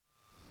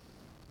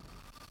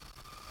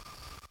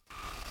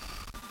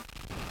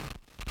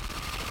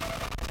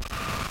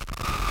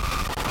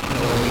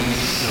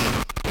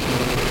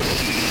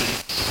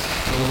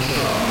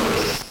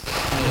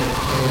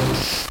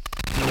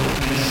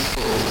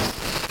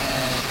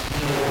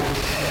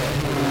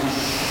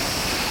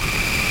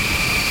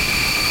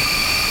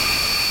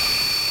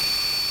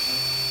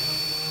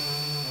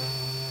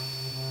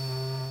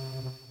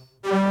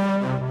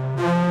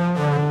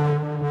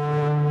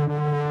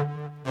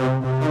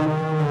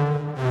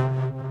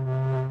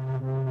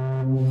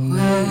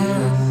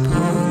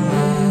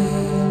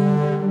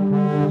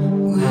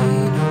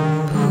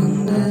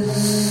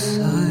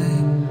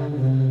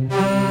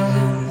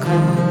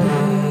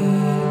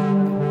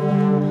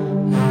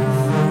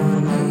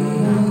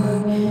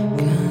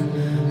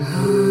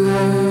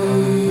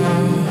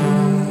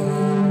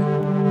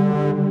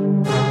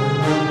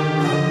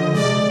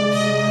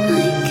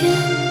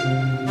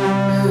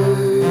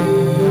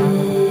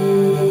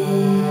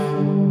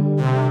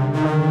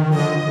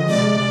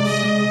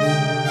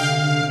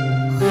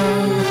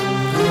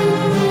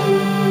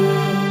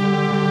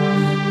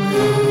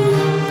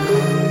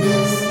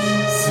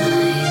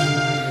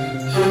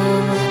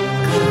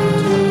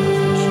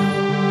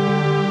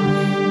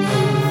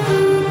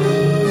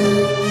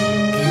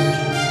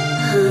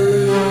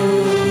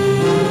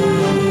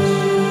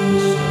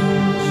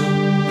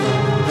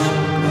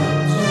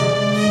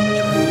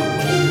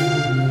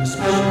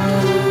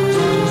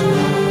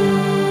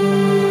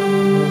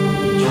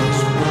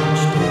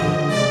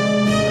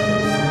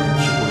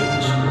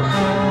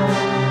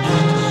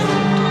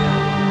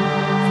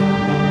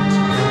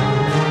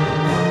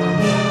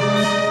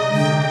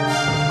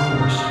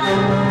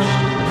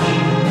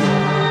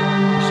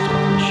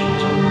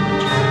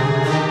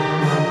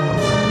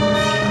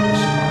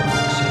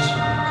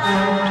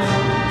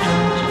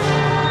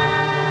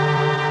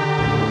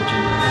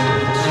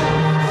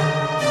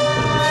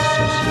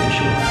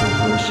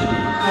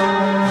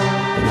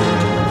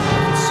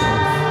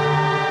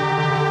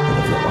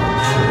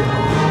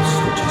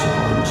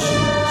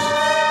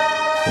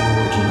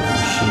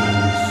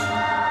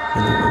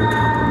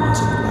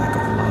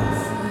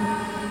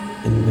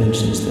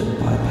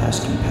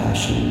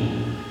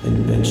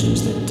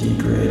inventions that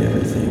degrade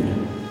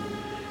everything,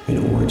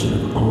 an origin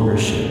of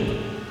ownership,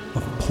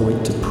 of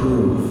point to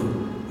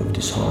prove, of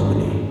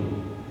disharmony.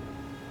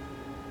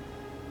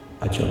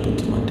 I jump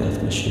into my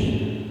death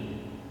machine.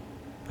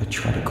 I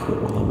try to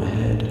quit while I'm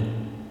ahead,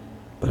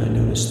 but I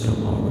notice that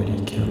I'm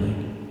already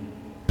killing.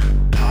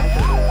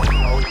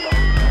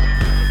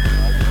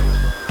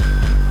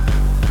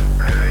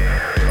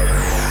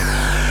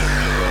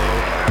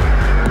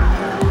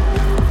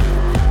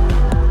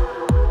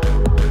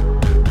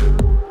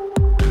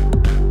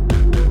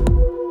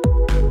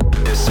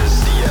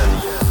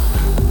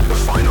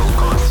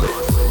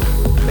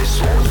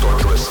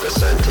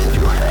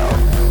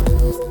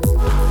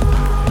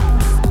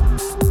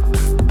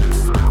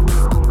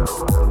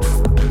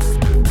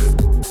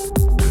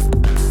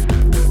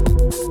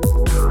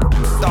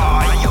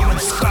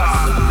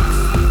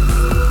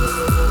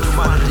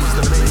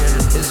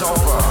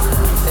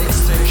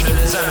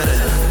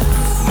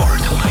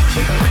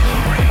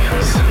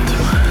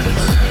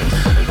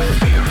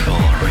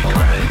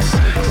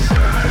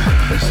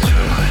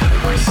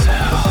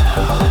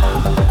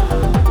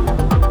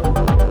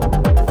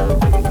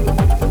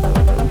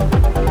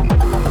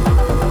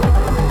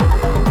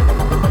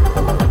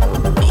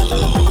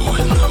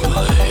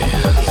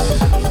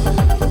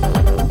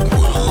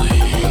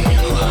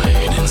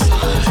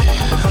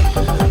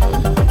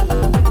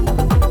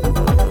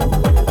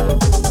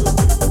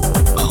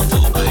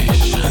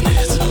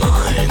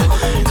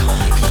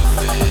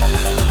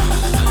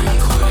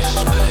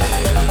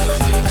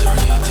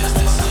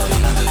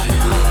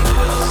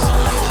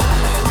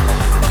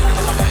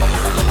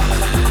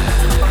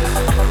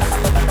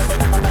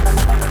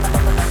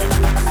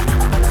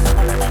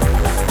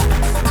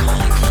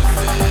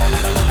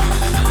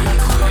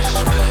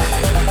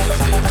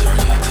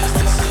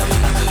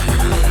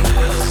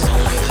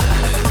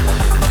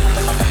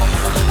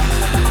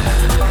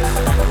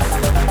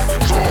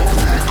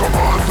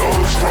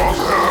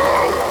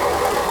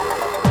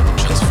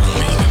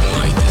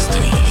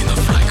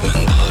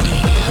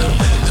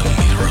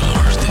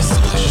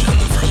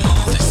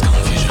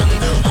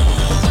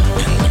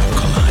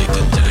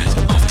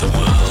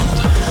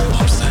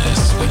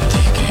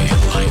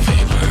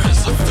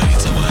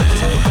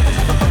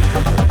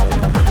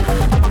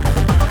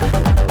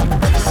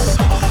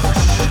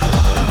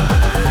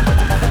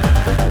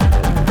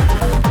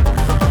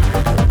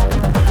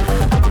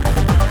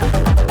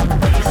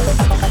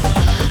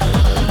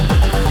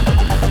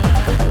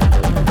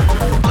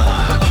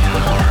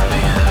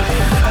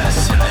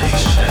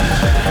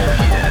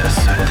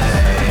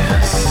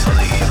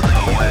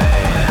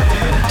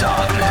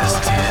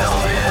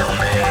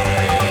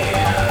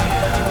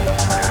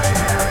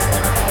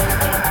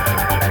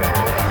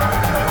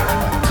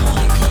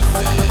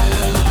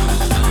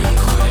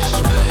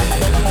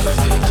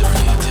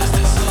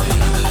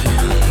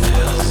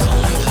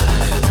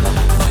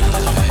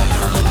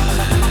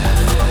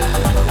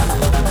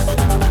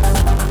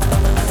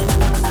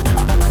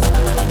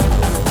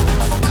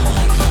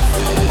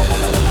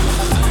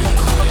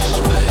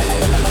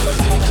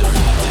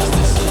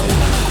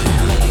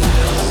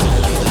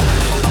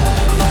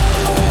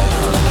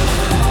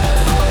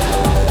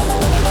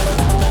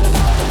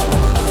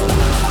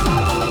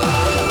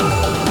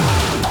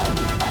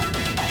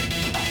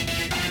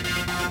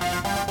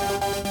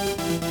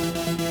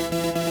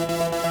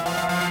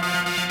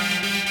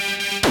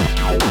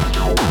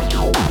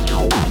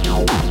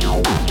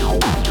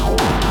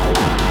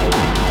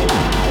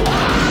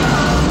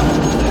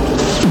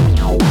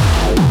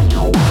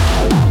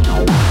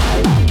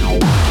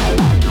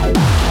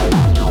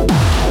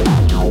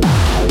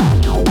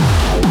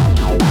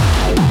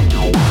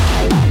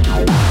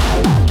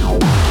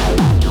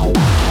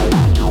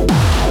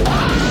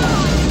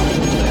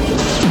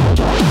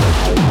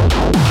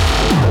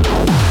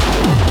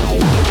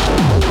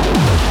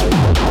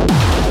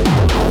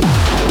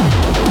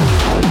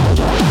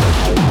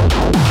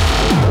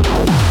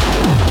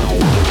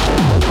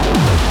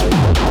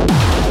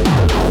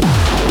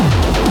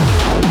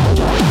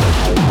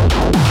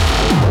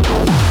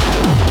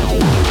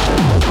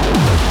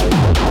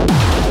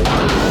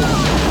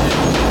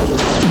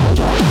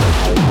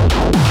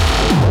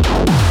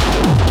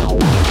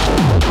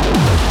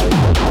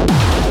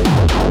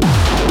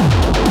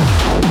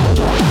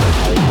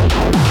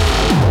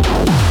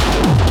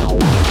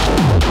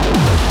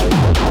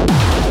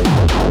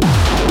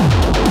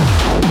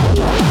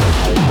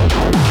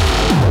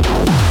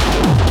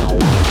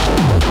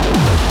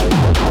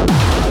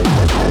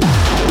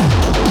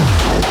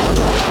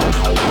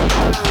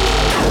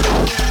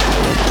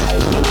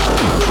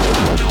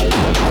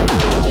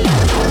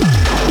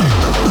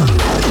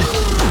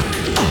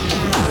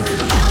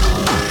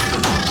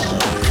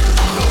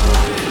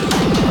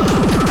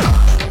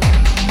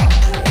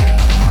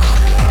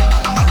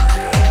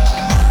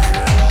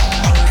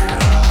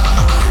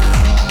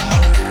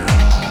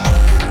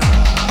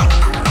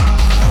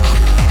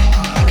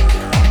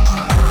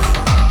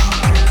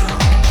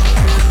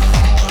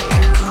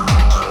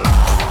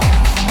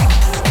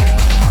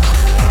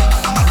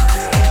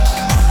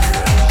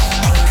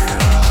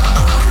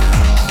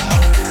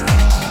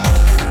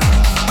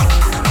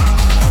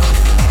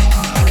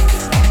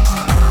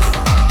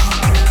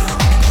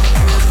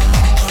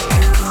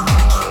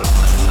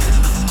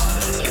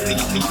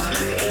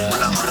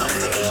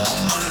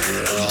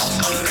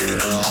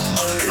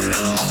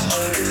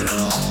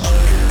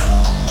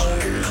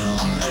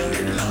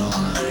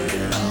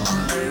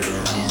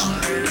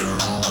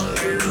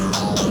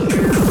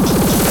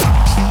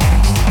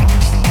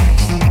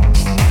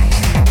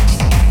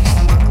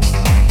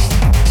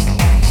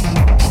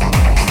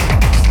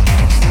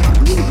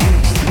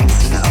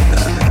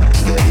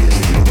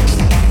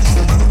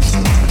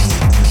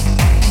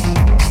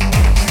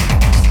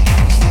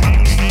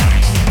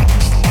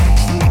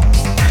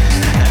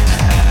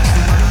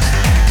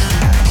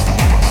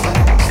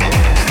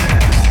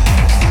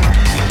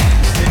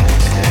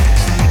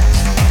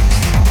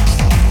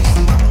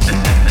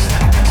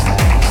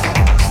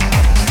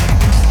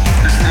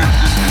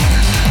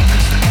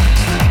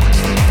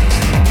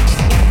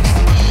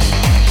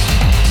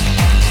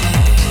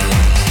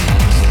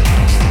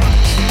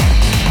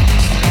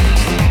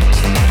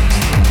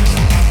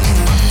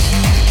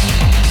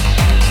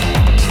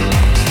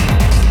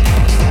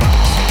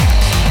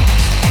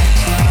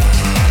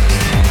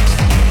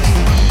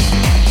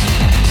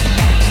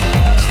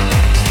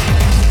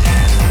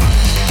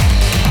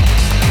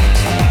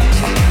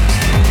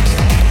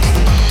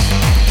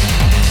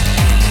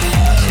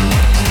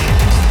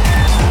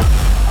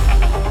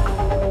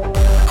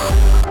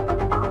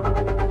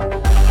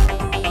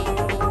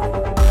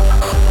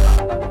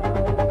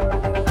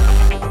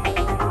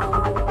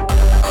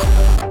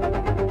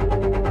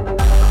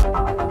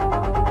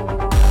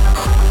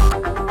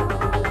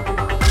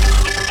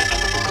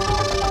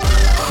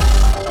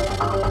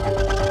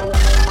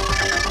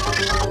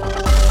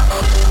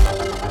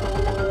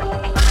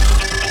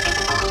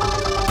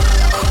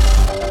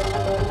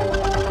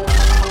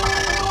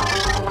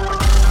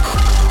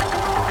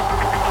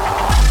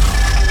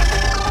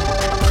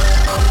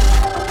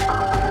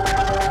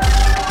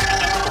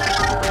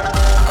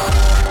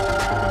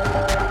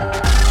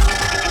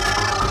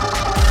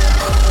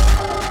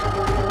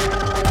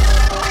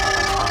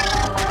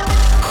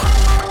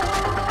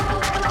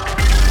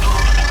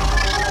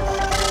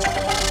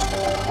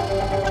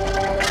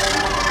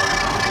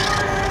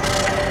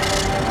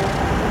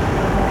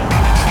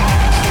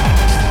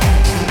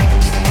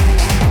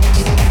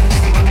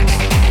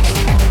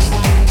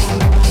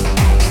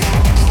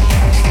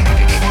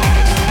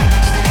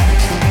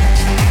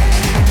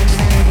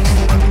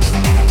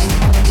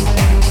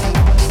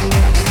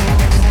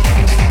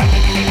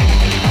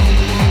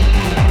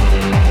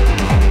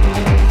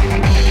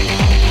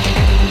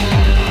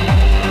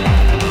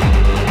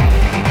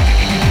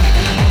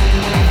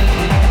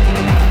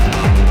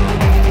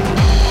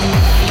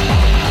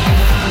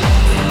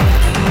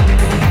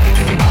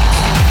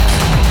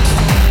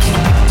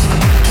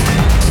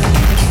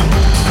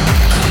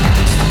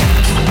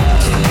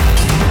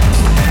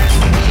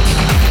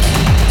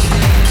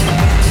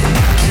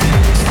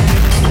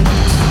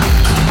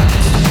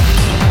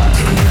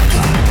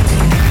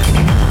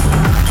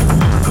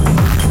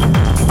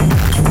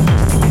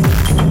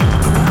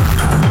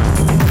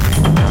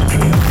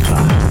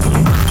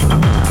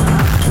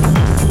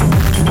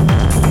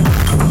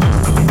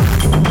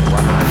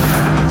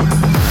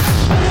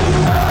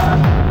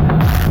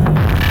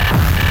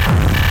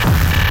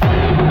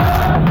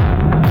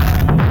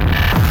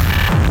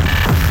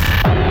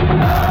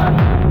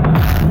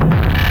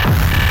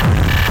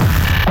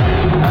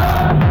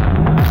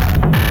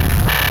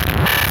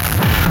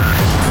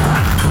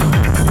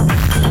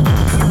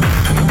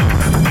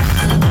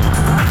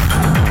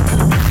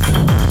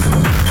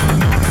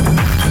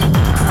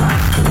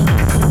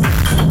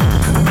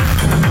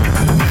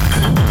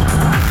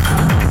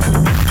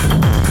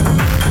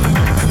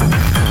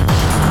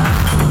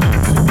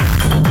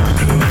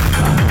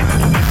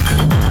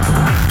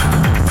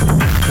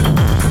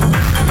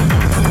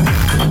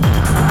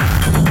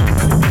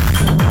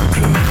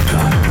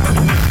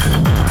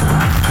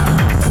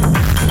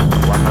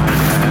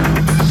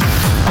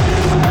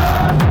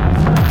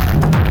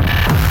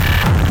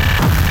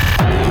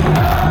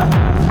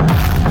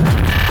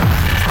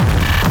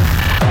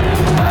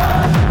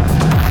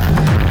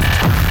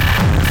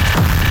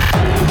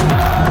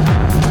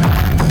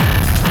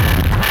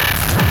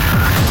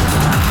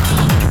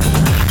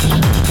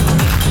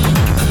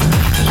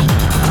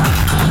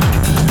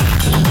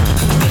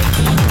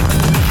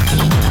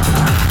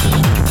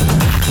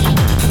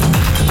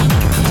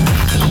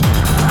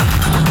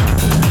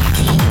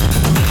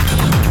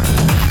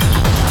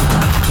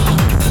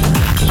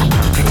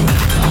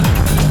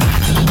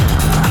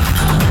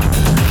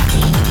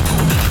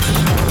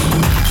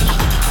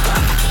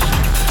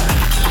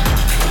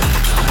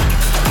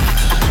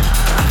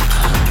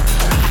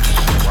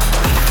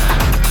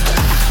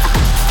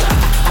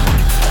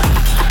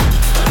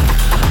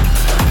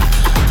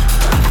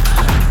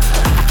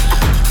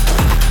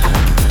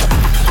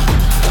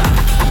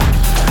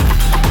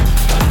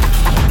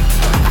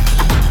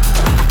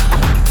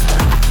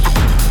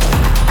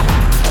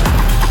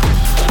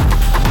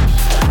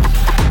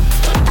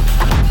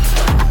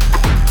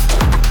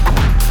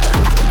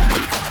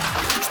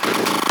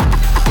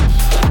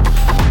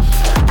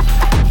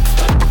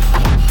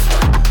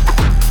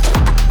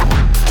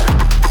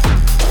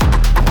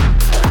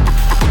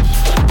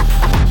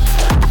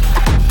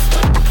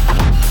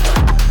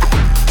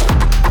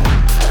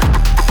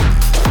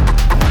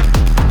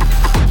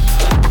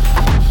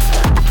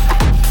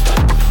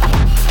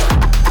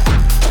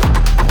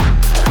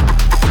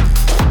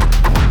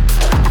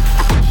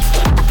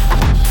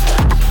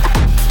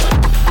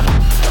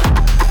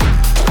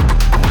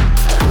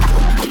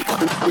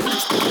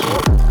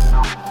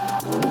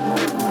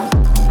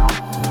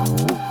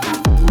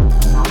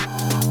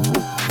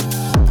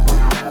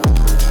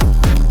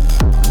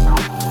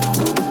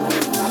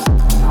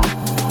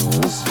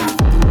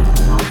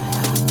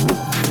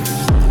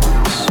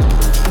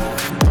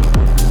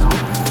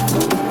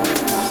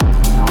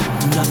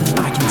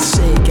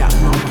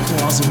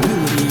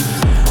 plausibility.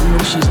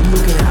 When she's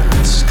looking at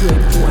me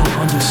straight for an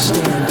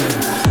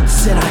understanding.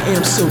 Said I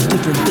am so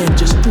different than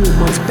just 4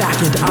 months back,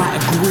 and I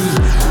agree.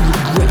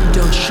 Regret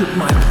done shook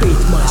my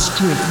faith, my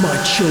strength, my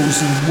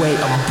chosen way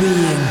of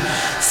being.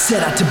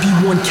 Set out to be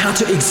one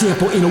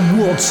counter-example in a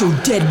world so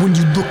dead when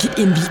you look it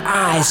in the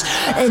eyes.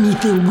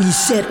 Anything we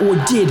said or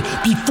did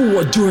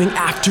before, during,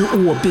 after,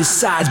 or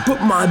besides.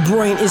 But my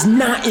brain is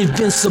not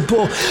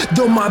invincible,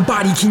 though my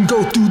body can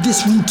go through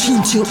this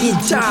routine till it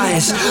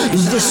dies.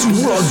 This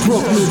world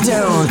broke me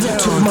down,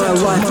 took my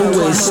life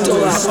away,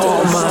 stole out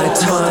all my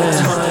time.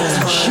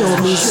 Show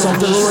me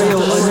something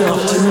real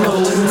enough to know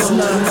it's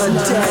not a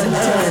dead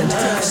end.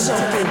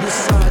 Something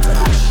besides a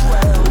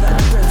betrayal that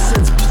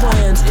transcends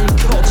plans and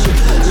culture.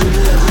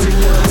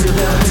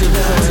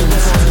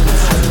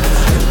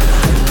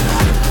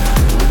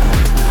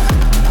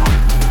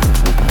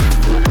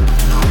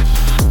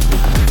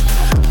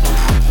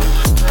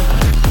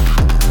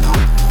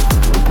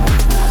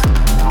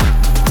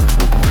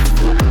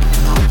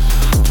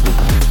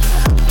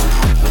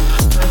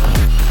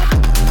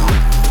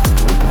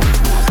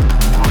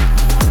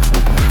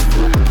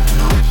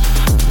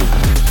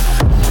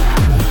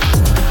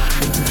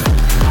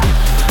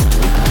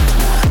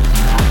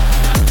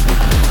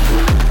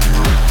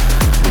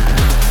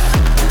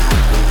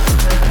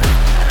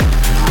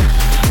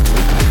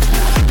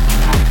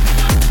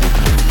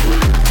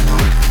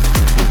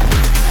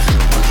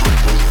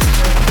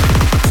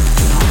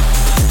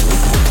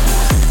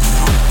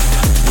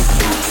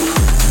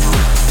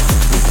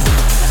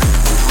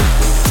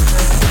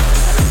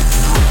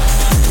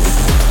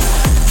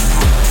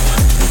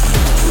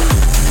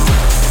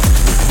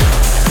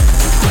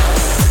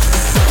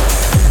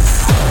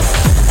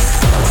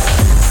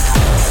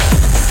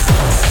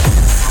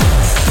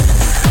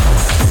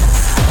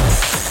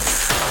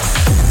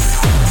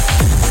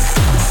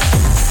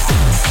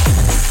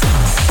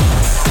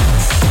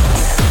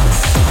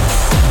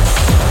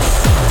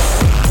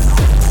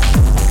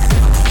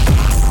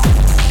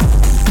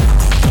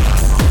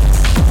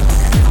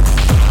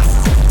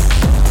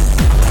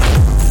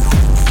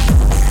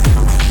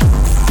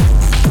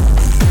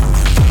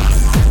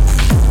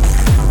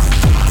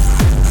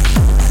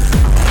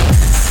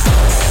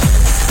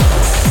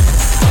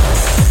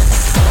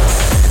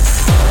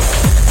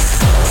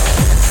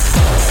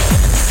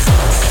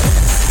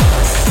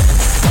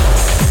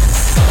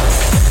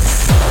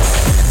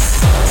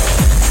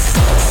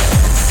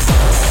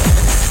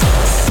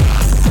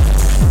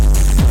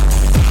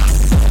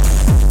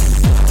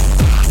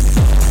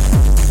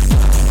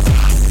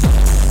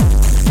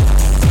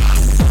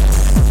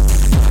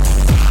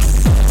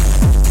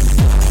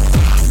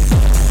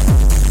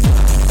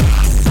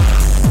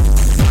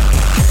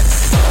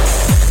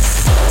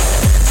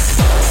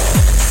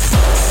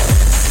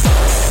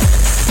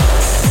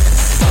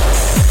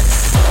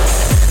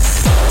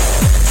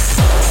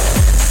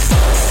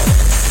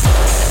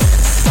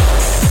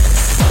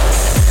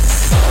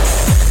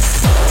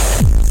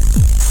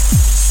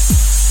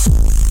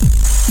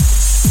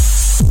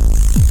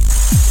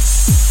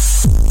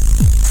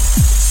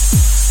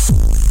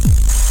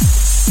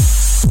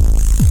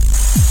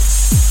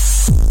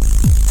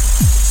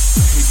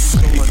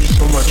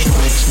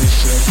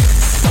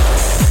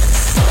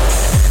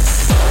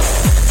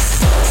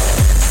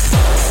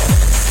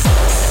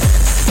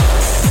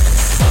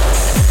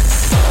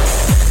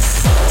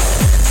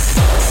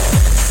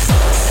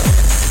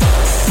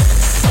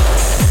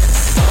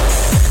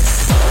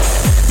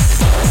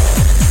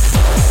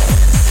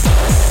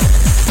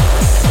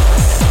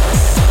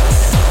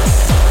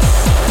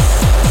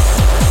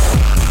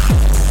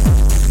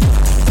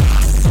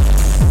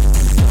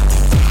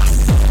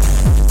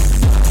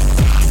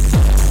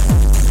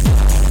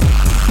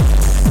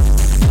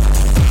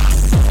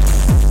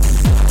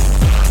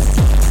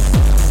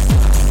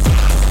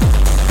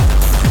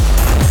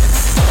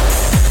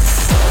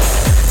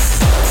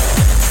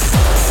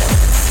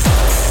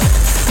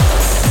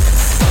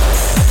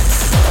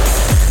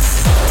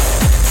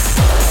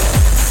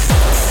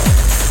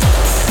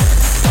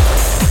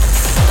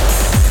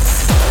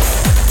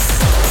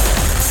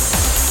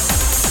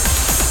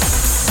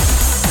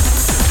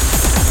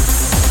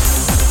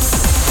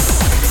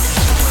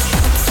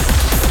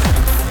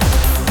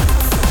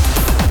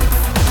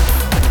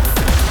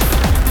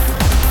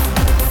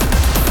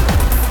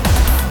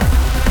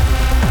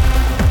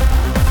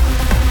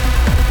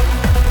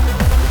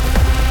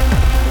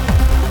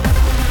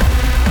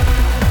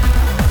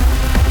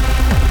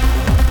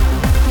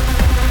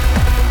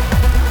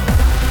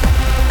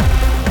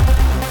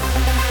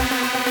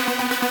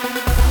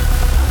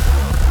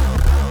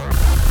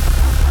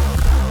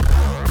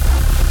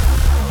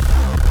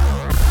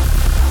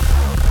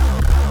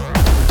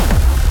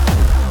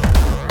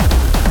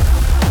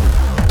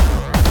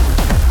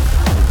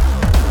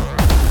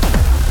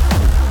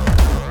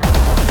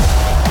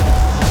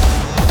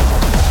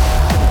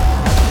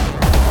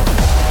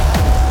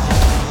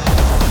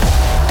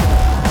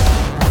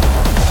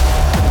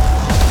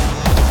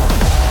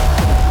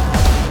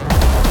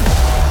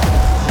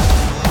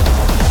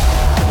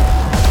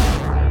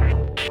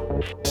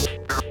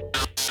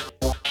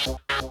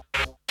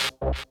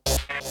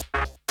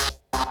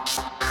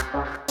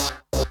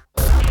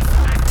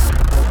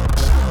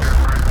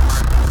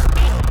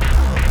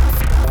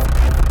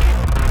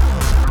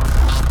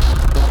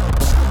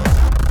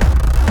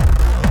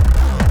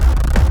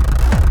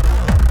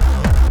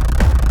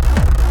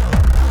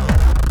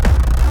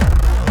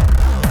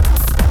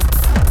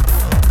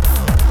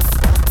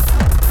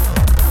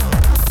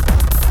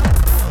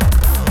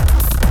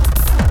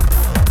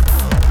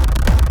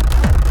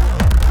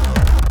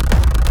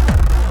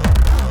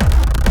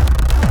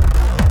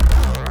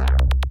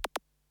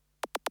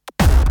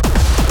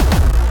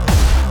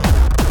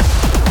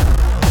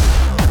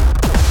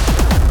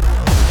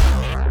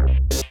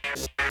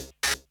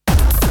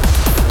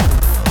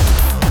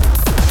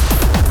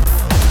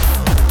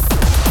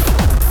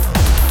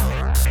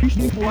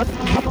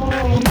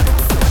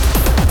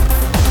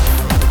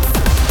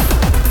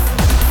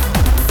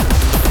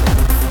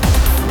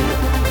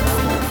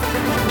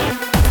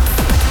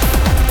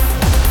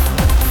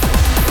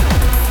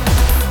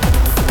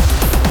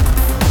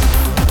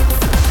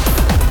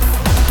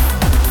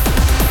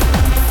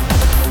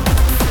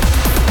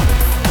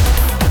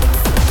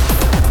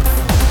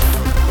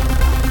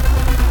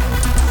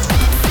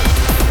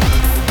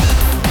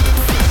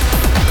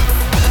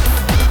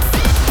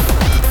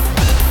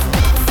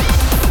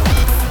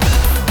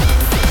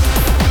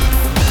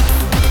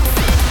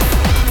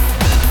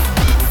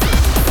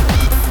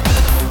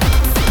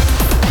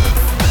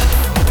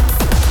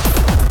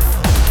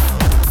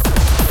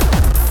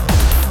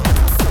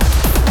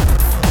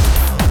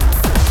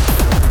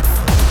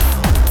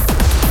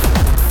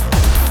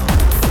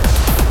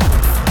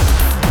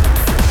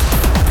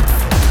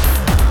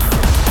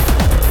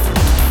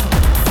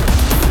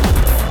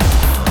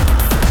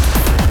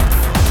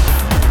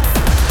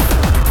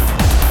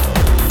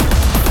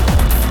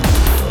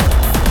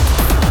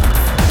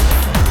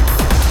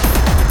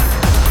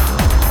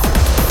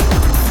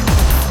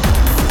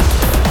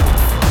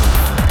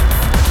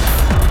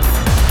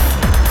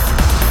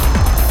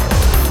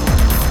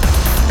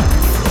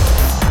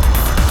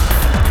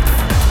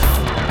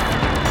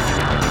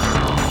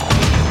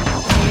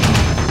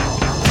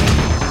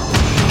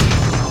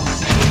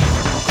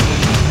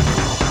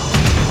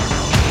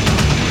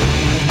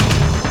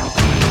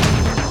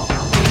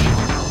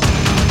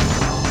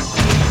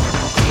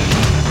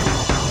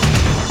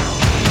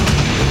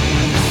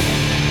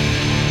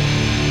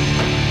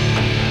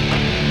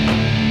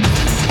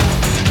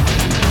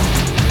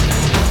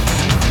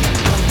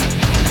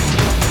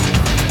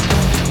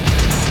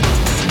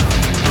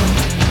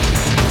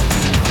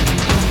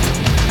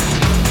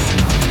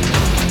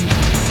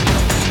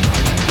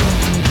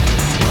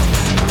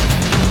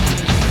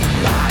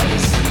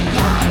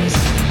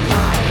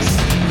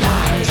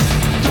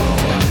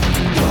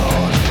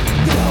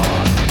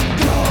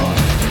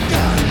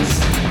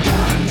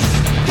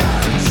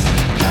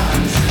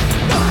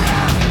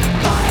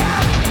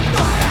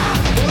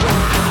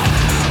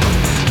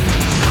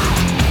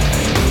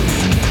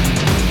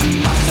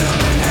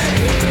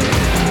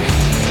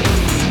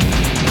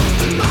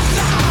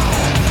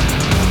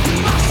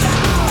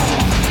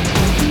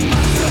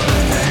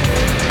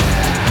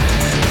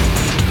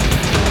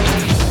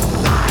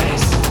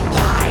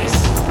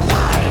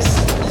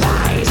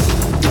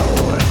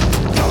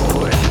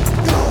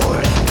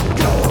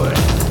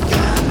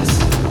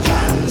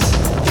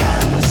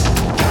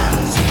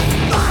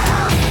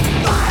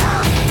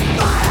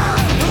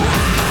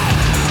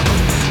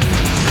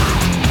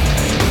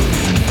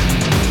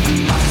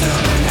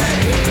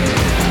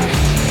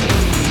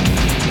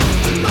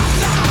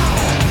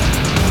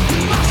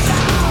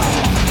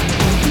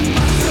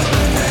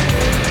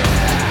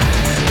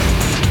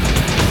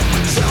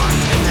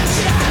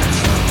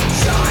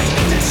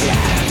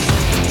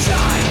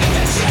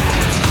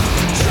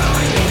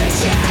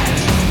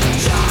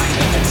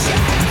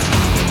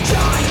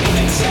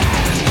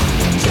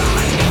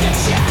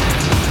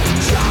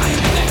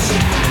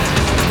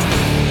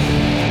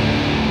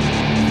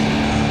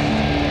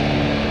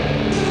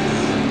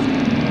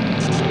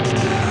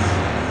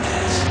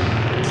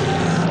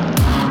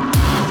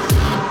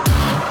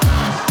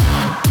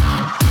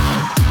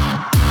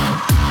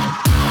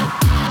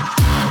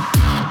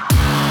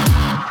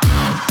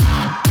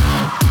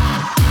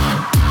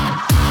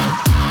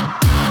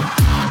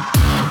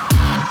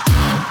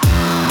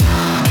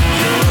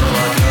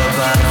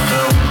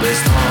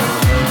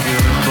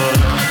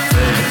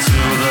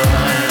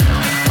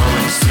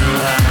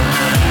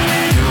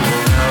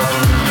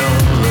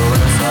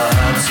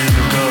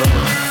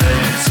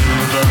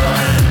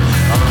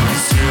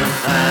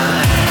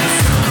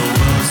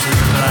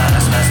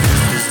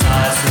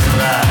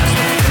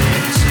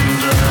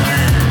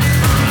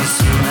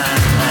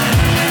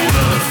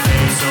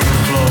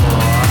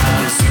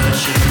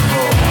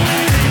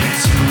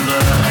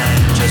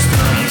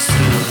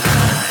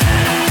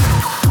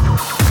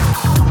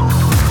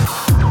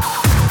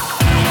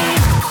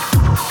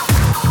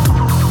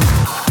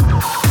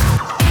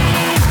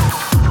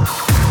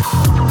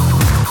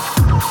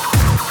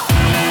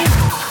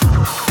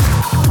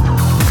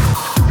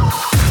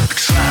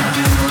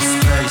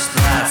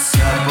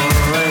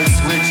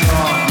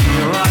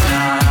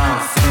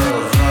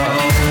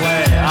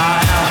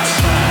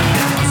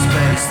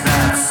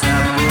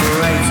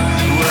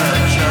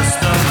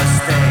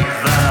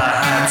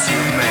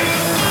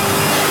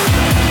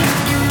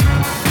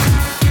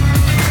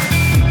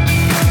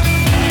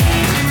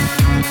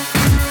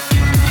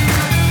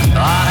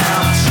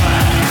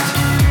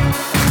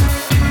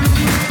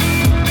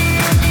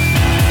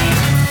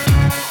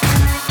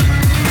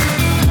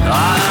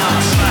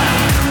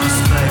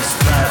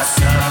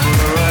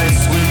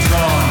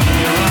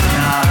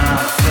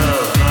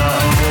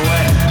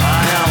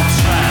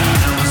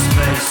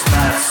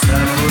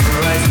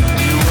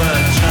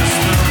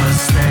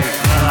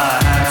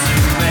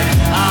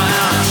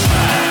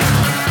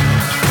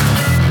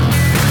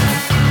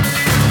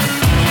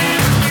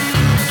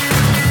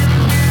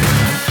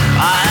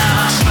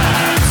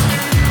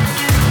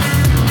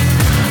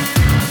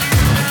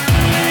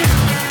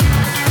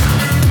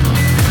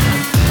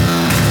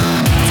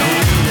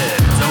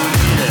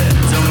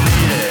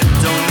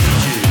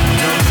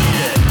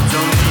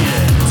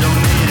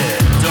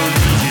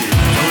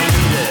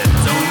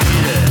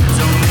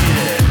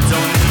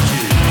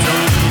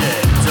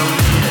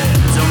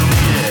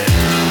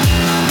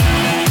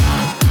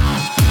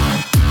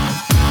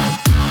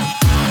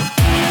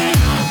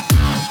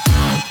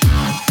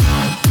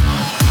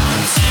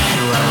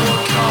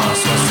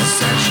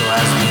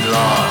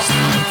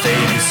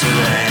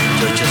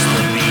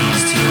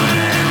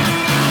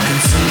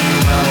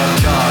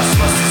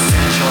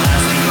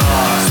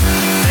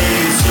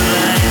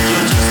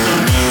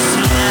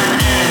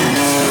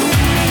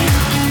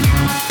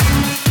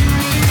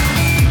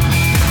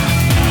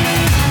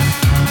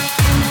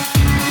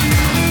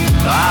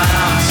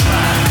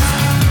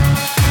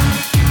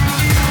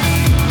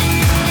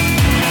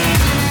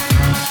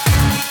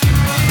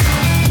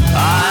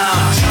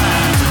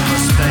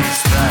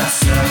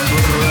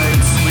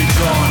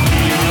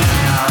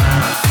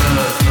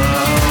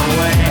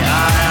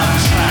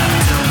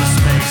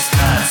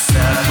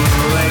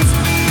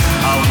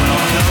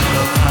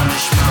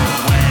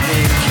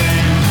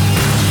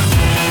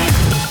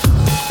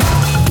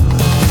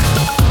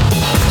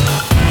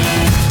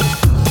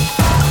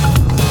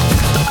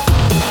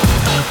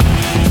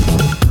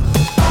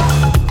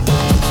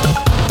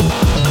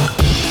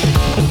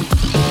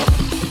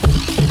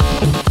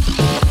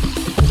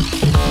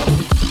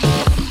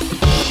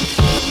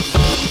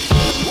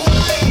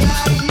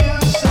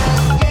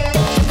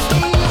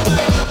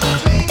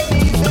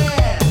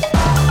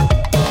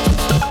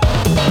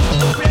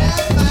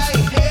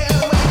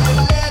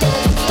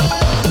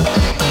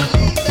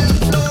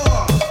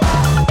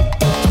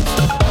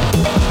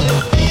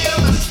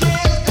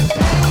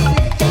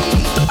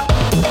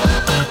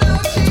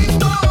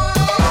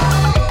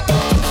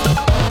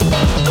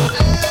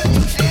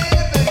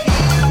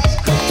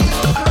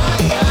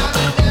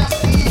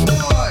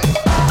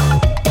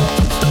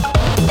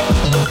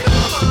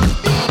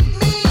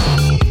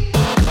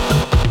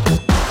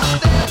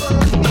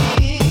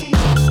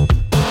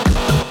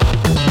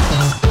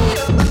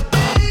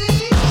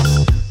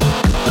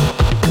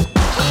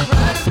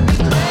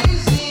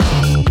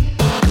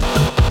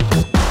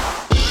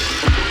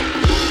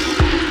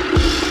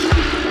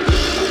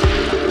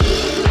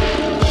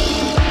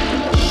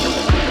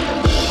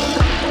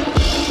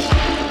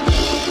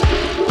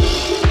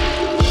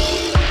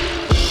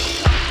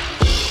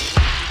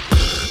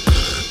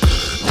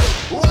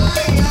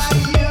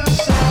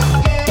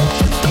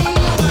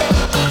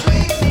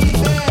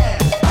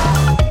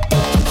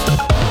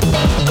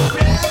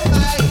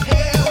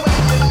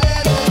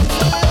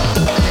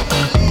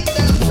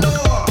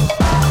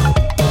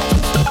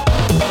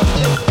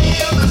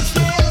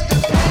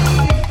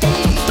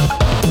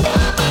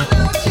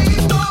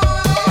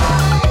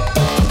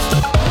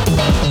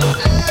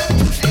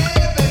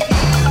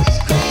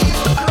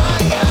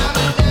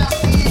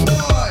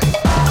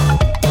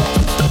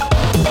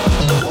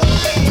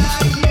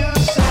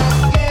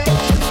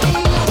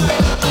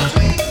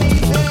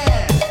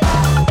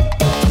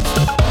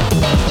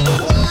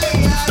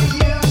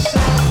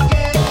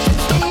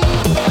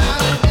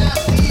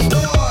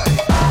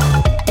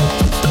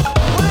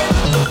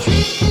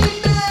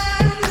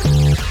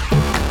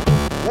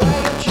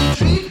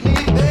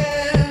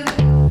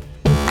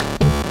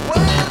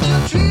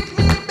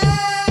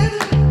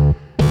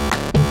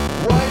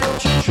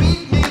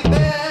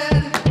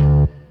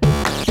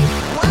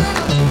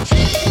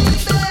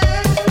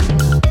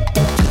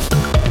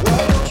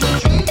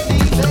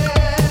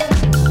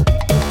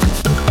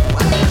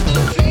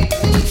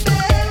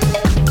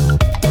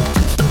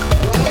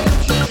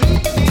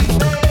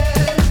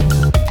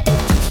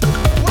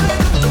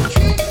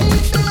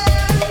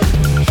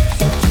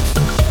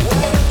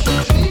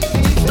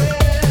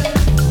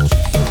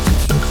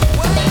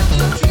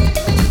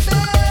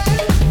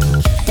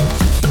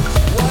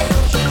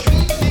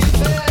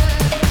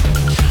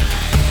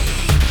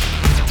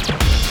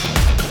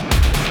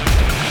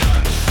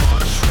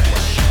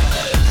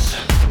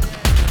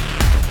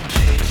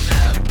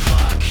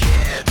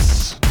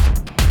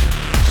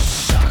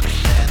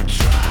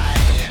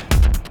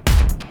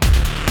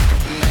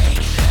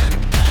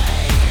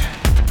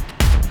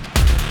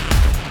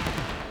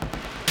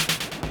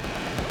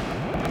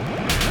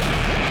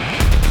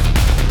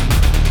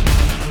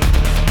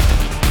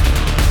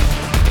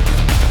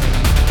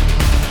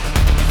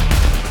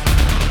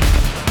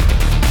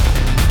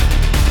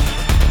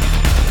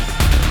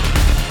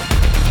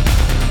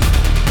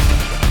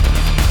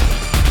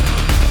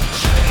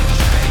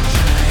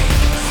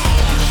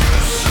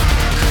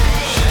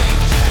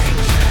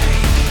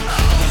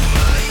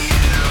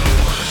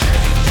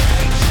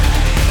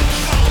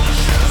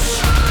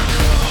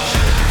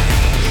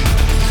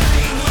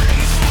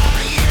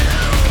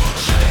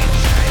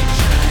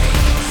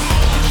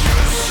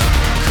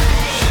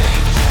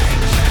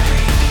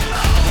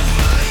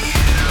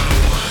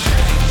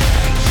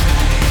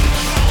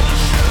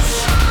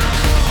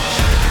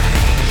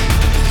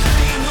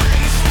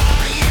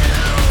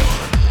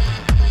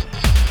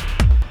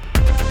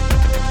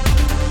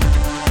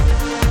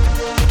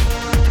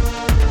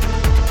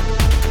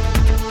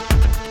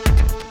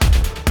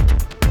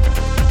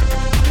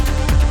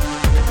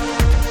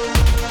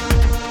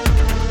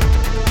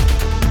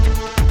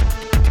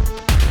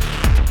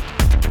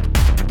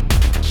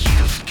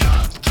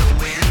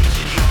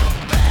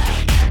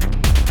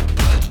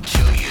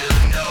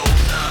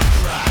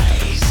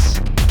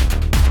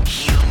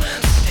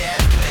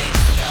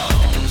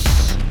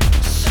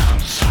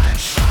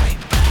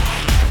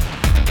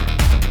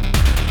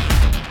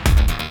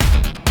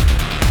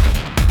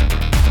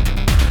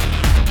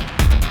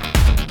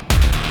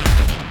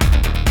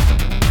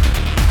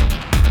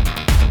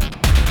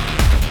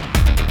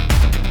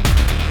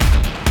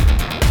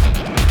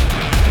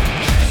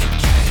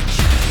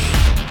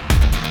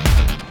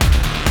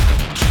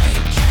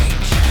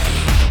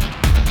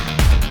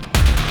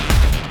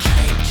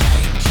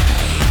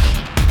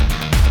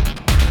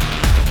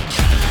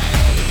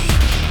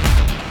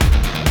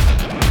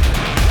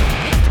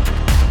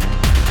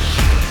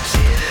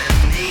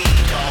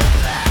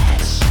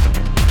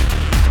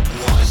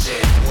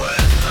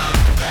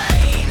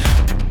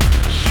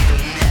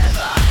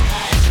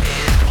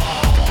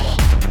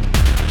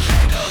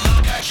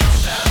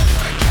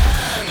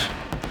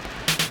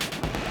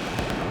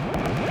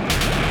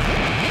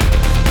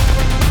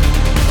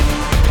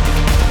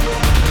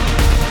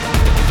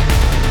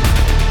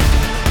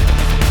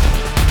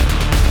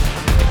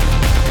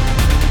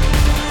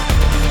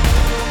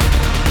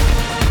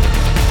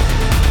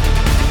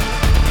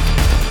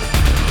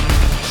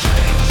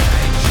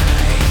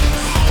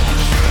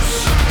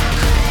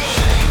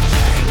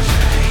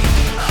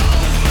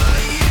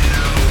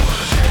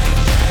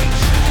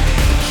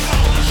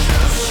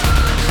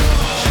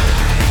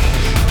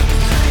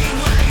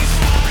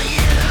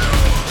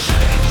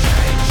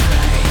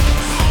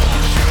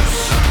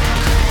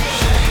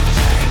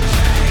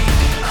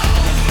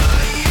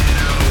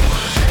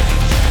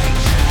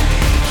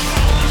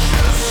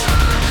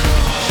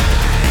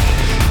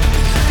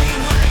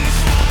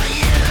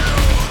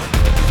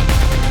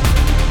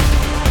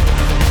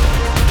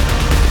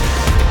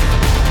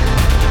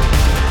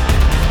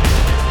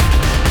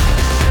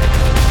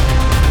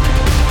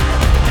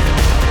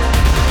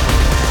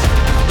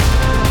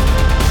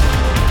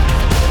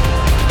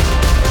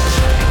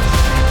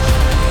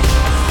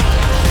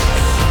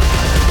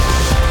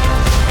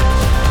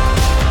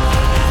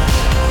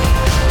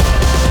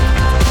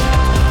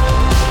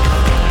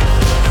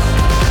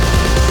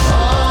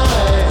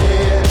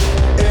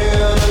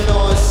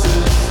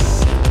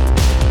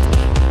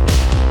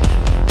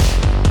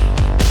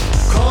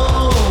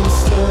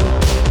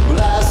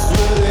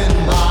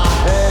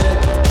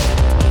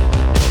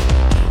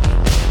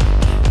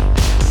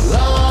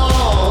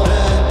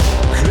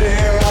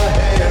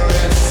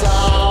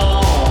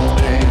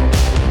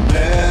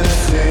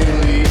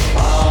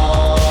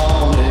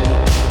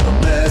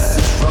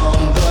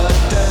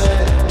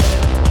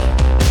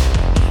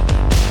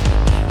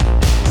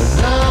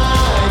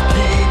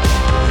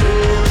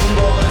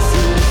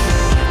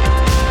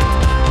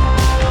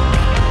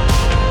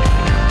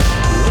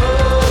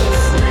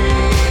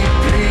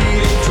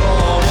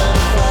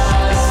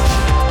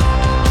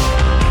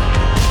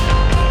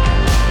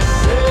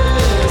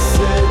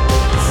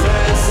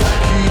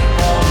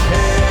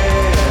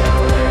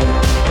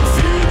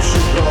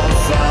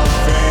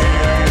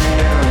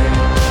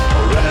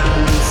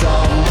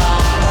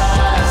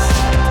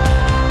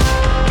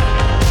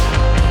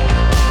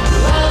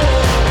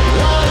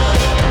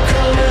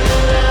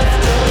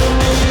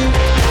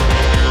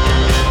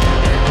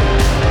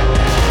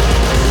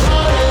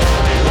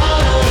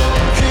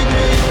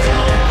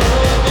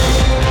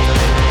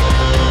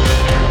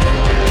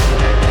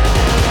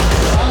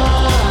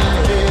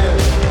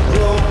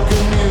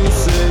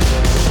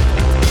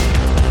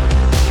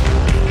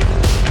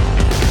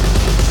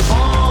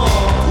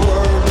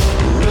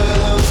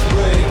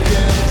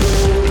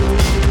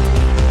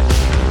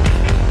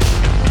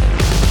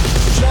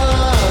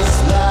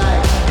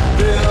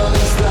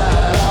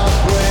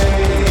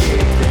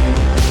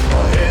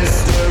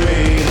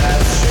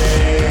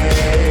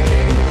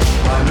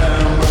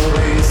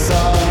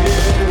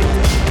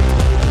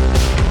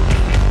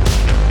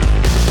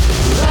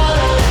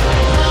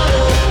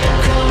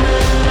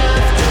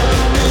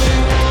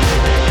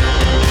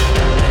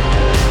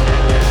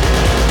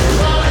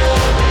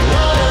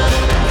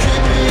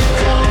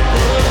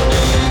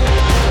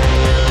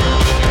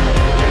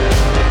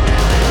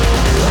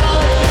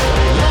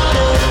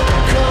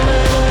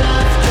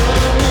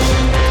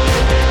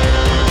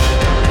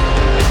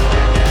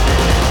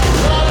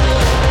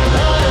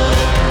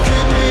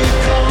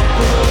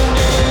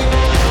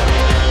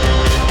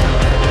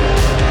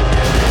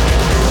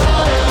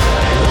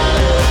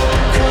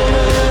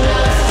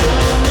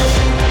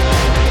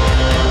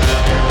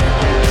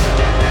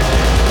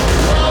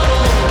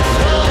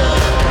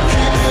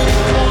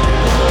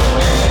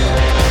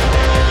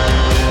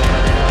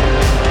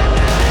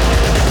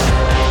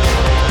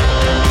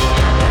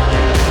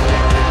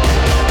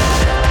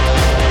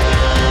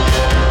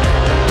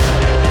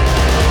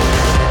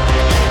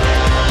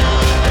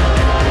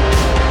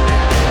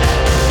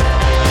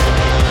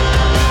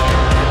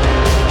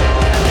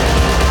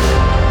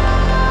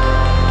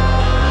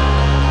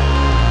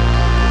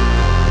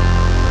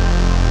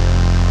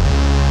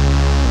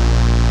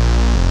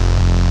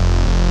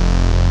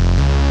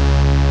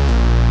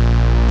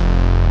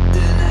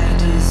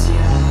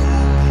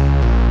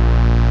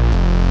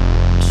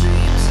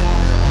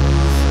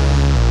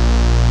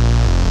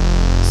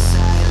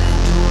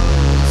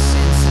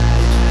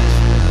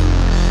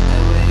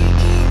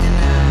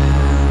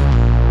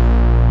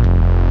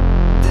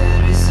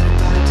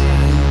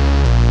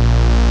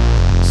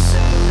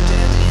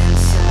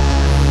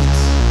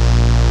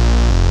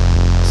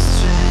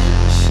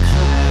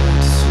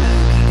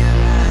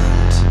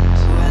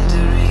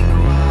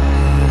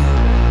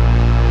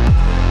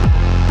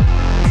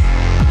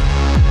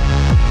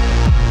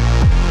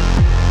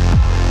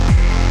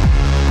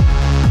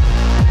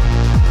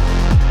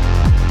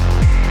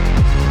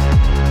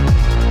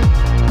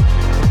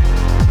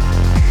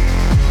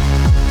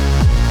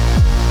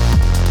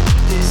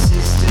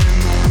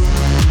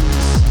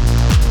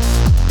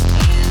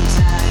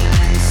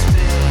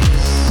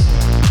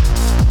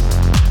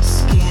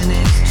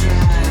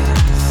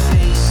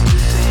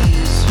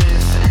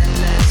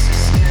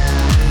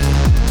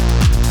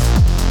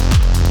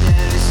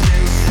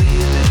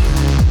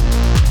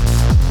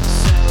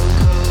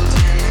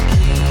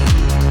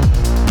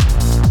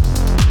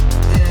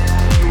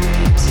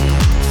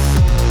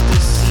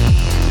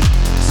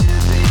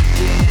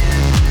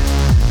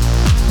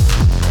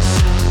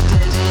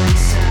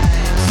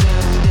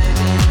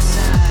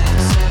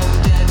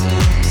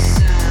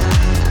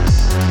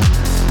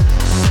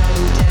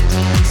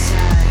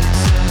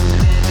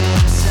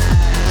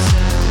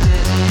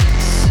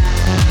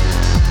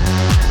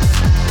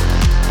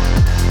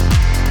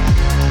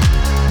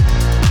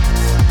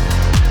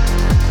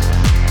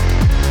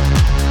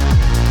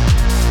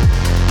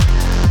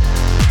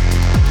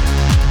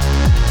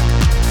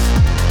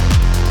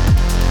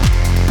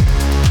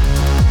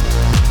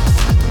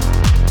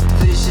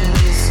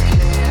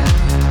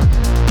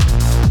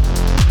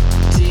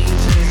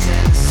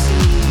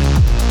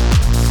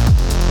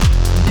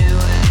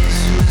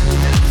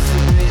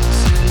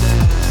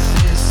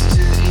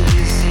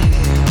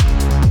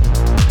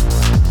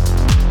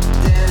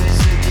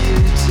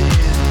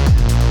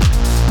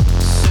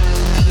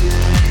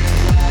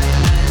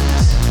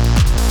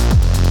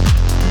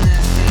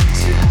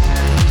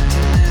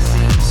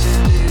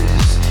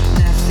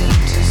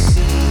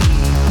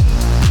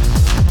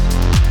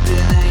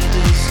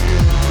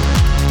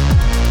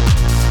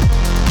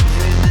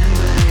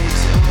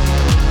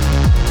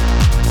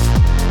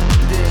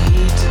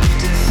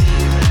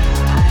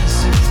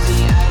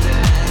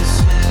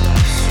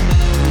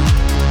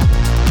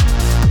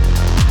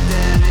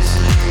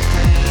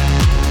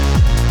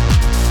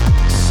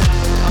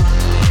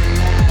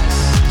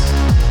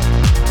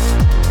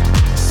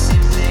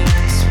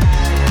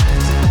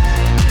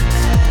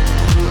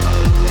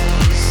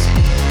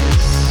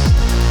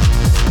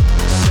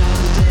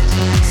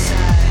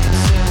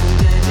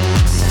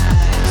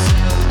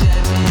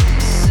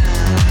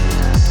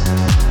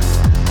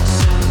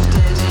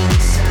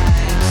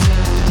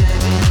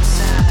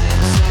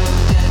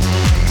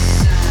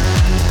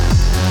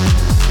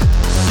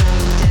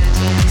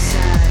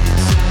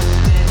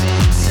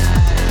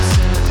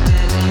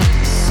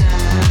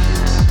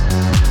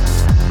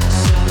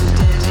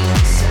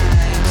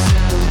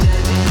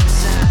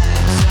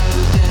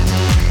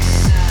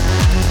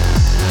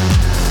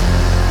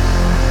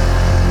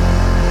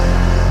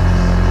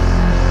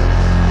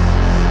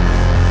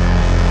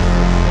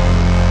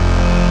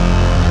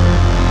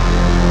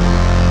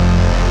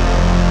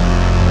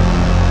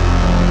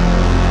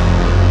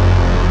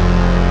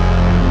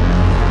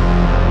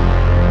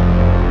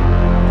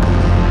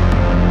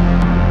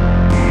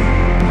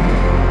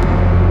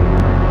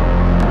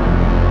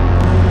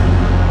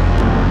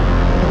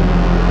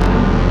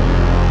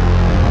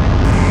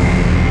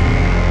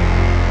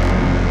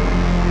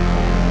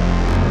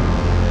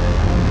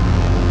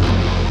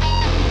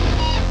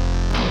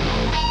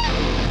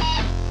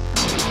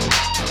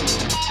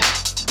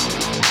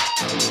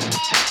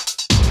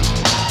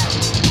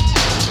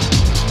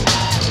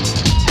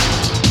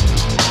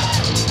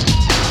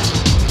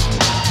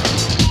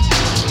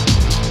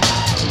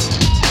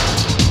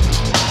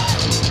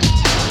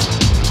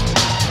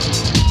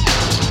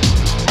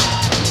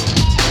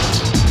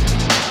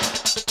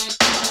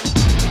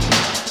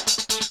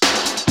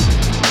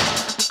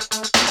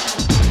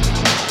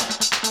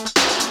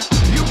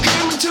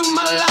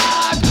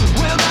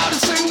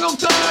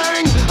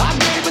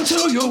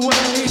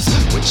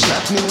 which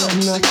left me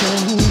with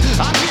nothing.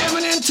 I'm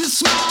giving in to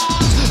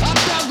smiles, I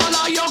fell for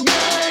all your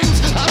games.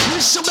 I feel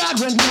so bad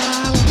right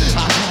now,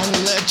 I had to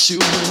let you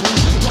in.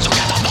 Won't you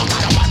get the fuck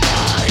out of my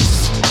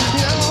face?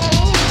 No.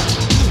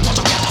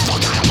 Won't you get the fuck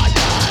out of my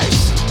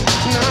face?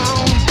 No.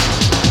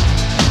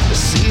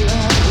 See your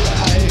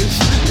life,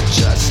 you're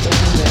just a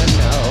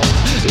minnow.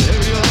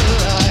 Live your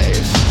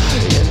life,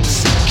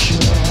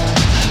 insecure.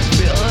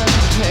 Feel the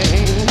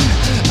pain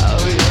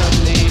of your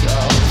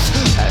needles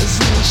as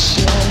they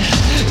shed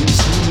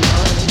into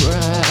your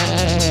brain.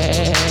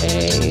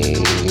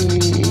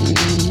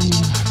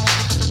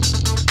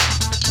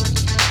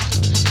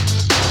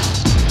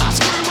 I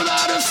scream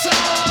without a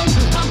sound.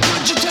 How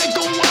could you take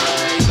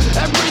away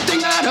everything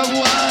that I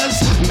was?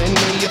 Made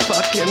me a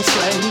fucking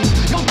slave.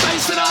 Your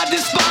face that I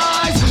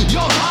despise,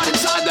 your heart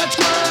inside that's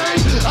gray.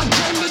 I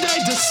came today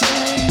to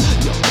say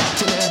you're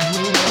fucked in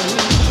every way.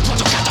 Won't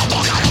you get the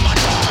fuck out of my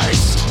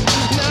face?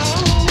 No.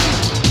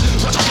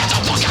 Won't you get the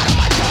fuck out of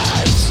my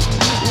face?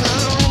 No.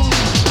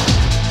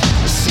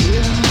 See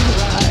your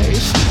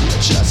life, you're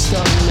just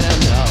a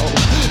minnow.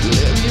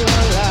 Live your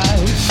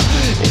life,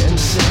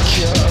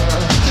 insecure.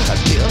 I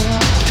feel the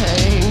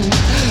pain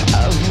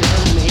of your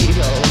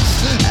needles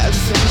as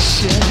they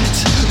shit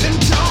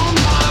into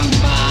my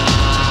mind.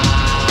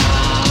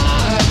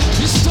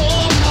 You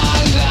stole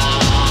my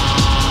life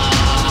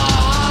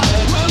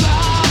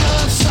without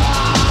a sign.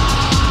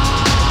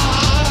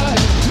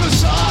 You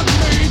sucked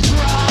me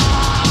dry.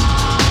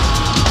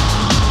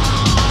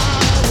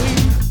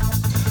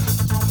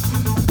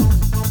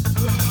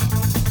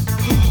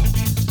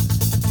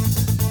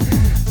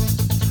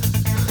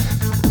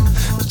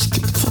 Won't you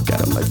get the fuck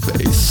out of my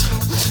face?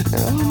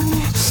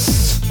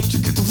 Won't you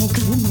get the fuck out of my face? Won't you get the fuck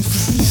out of my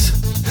face?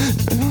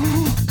 No!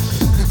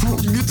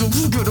 Won't you get the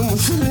fuck out of my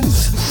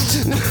face?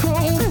 No!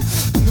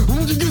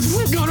 Won't you get the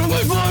fuck out of my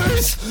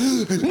face? No!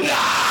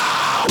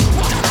 Won't you get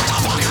the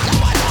fuck out of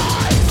my face?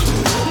 No!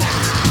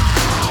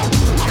 Won't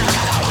you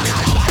get the fuck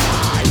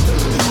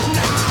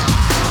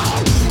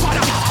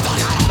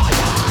out of my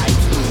face?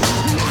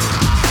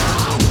 No!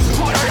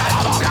 Won't you get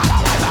the fuck out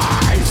of my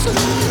face?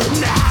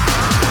 No!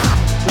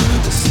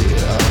 See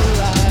your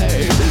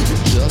life,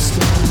 you're just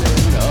a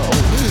minnow.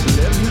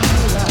 Live your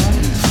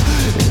life,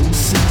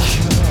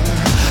 insecure.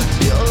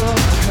 Feel the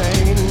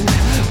pain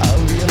of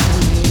your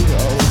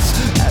needles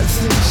as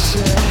they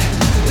shed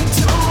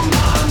into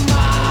my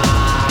mind.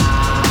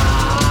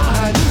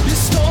 You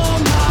stole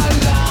my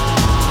life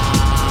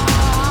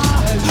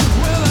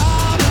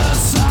without a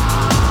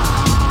sign.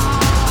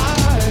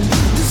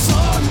 You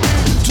sucked me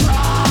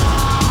dry.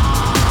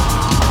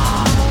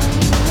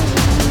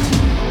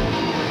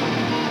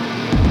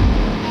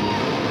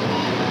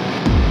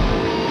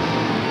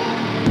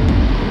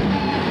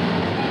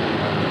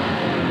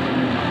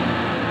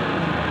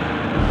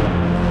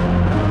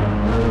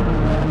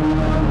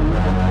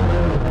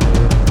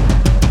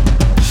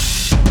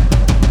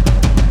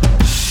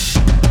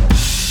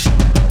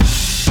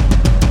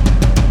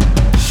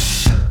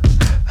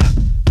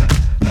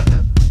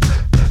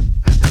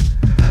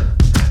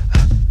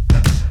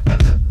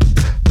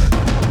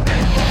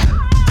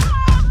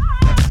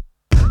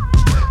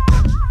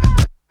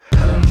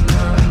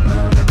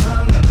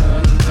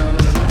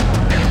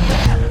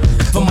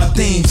 For my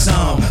theme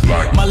song,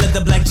 my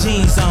leather black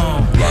jeans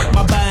on,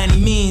 my by any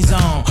means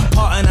on,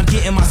 part and I'm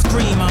getting my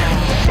scream on.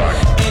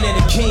 Enter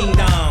the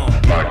kingdom,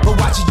 but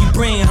watch it you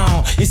bring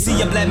home. You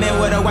see a black man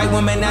with a white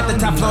woman at the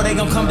top floor, they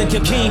gon' come to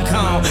kill King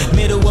Kong.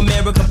 Middle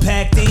America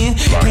packed in,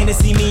 came to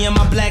see me in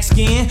my black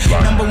skin.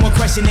 Number one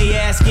question they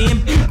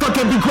asking, what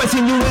can be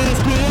question you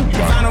asking?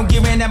 If I don't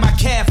get ran at my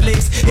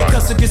Catholics, it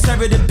comes to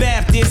conservative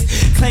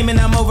Baptists, claiming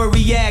I'm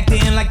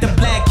overreacting like the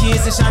black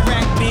kids in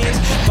Chirac, bitch.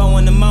 4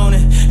 in the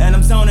morning, and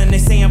I'm zoning, they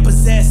say I'm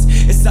possessed.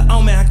 It's the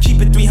omen, I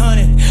keep it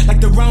 300, like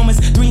the Romans,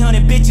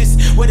 300 bitches.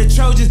 We're the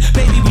Trojans,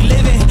 baby, we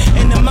living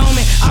in the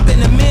moment. I've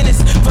been a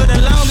menace for the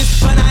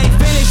longest, but I ain't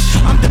finished.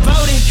 I'm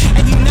devoted,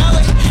 and you know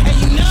it, and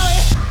you know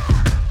it.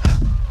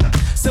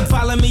 So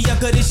follow me up,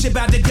 cause this shit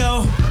about to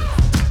go.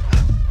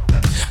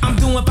 I'm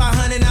doing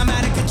 500, I'm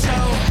out of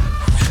control,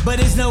 but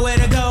there's nowhere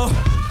to go,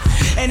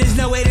 and there's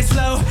no way to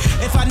slow.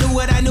 If I knew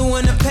what I knew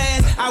in the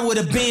past, I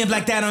would've been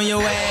like that on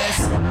your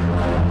ass.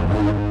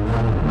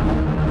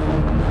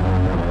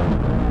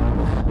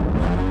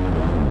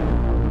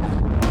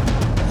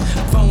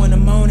 4 in the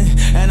morning,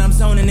 and I'm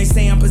zoning, they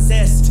say I'm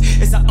possessed.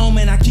 It's an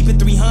omen, I keep it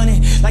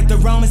 300, like the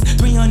Romans,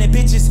 300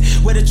 bitches.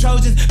 We're the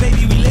Trojans,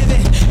 baby, we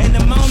living in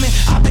the moment.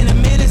 I've been a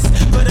menace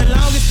for the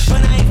longest,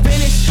 but I ain't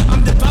finished.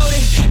 I'm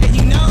devoted, and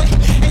you know it,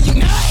 and you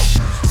know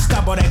it.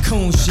 Stop all that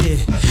coon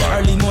shit,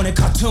 early morning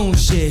cartoon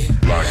shit.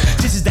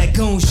 This is that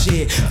goon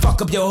shit,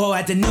 fuck up your whole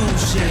afternoon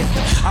shit.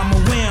 I'm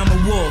aware I'm a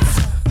wolf,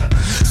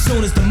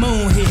 soon as the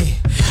moon hit.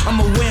 I'm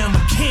aware I'm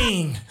a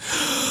king.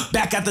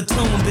 Back out the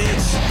tomb,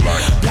 bitch.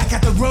 Back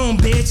out the room,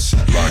 bitch.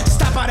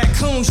 Stop all that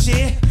coon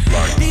shit.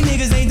 These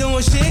niggas ain't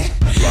doing shit.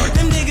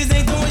 Them niggas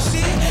ain't doing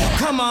shit.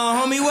 Come on,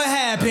 homie, what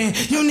happened?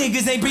 You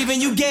niggas ain't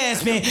breathing, you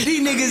gasping.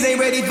 These niggas ain't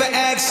ready for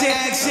action.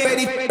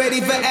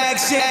 Ready for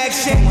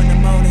action. 4 in the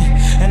morning,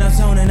 and I'm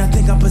zoning, I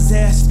think I'm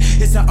possessed.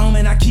 It's an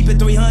omen, I keep it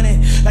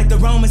 300. Like the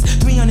Romans,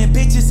 300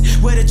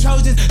 bitches. We're the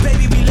Trojans,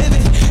 baby, we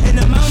living in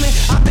the moment.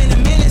 I've been a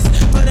menace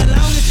for the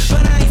longest,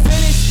 but I ain't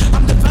finished.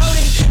 I'm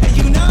devoted, and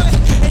you know it,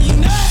 and you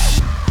know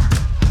it.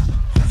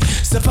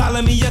 So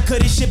follow me up, cause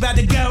this shit about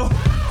to go.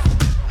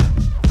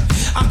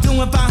 I'm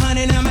doing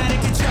 500, I'm out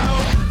of control.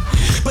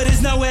 But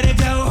there's nowhere to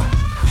go,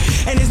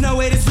 and there's no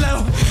way to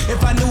slow.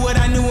 If I knew what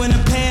I knew in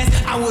the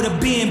past, I would've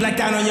been blacked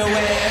out on your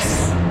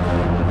ass.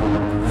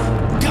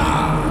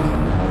 God,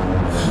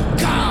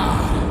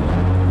 God,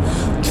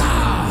 God,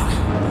 God,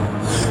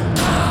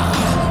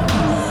 God,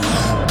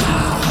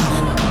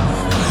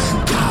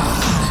 God,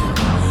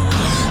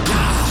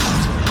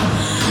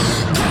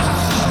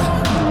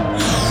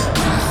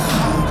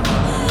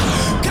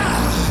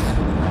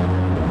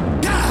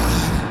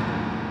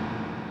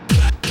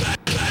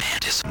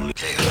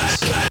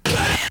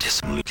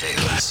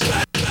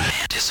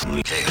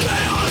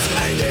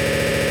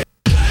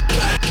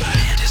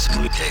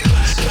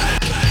 Chaos.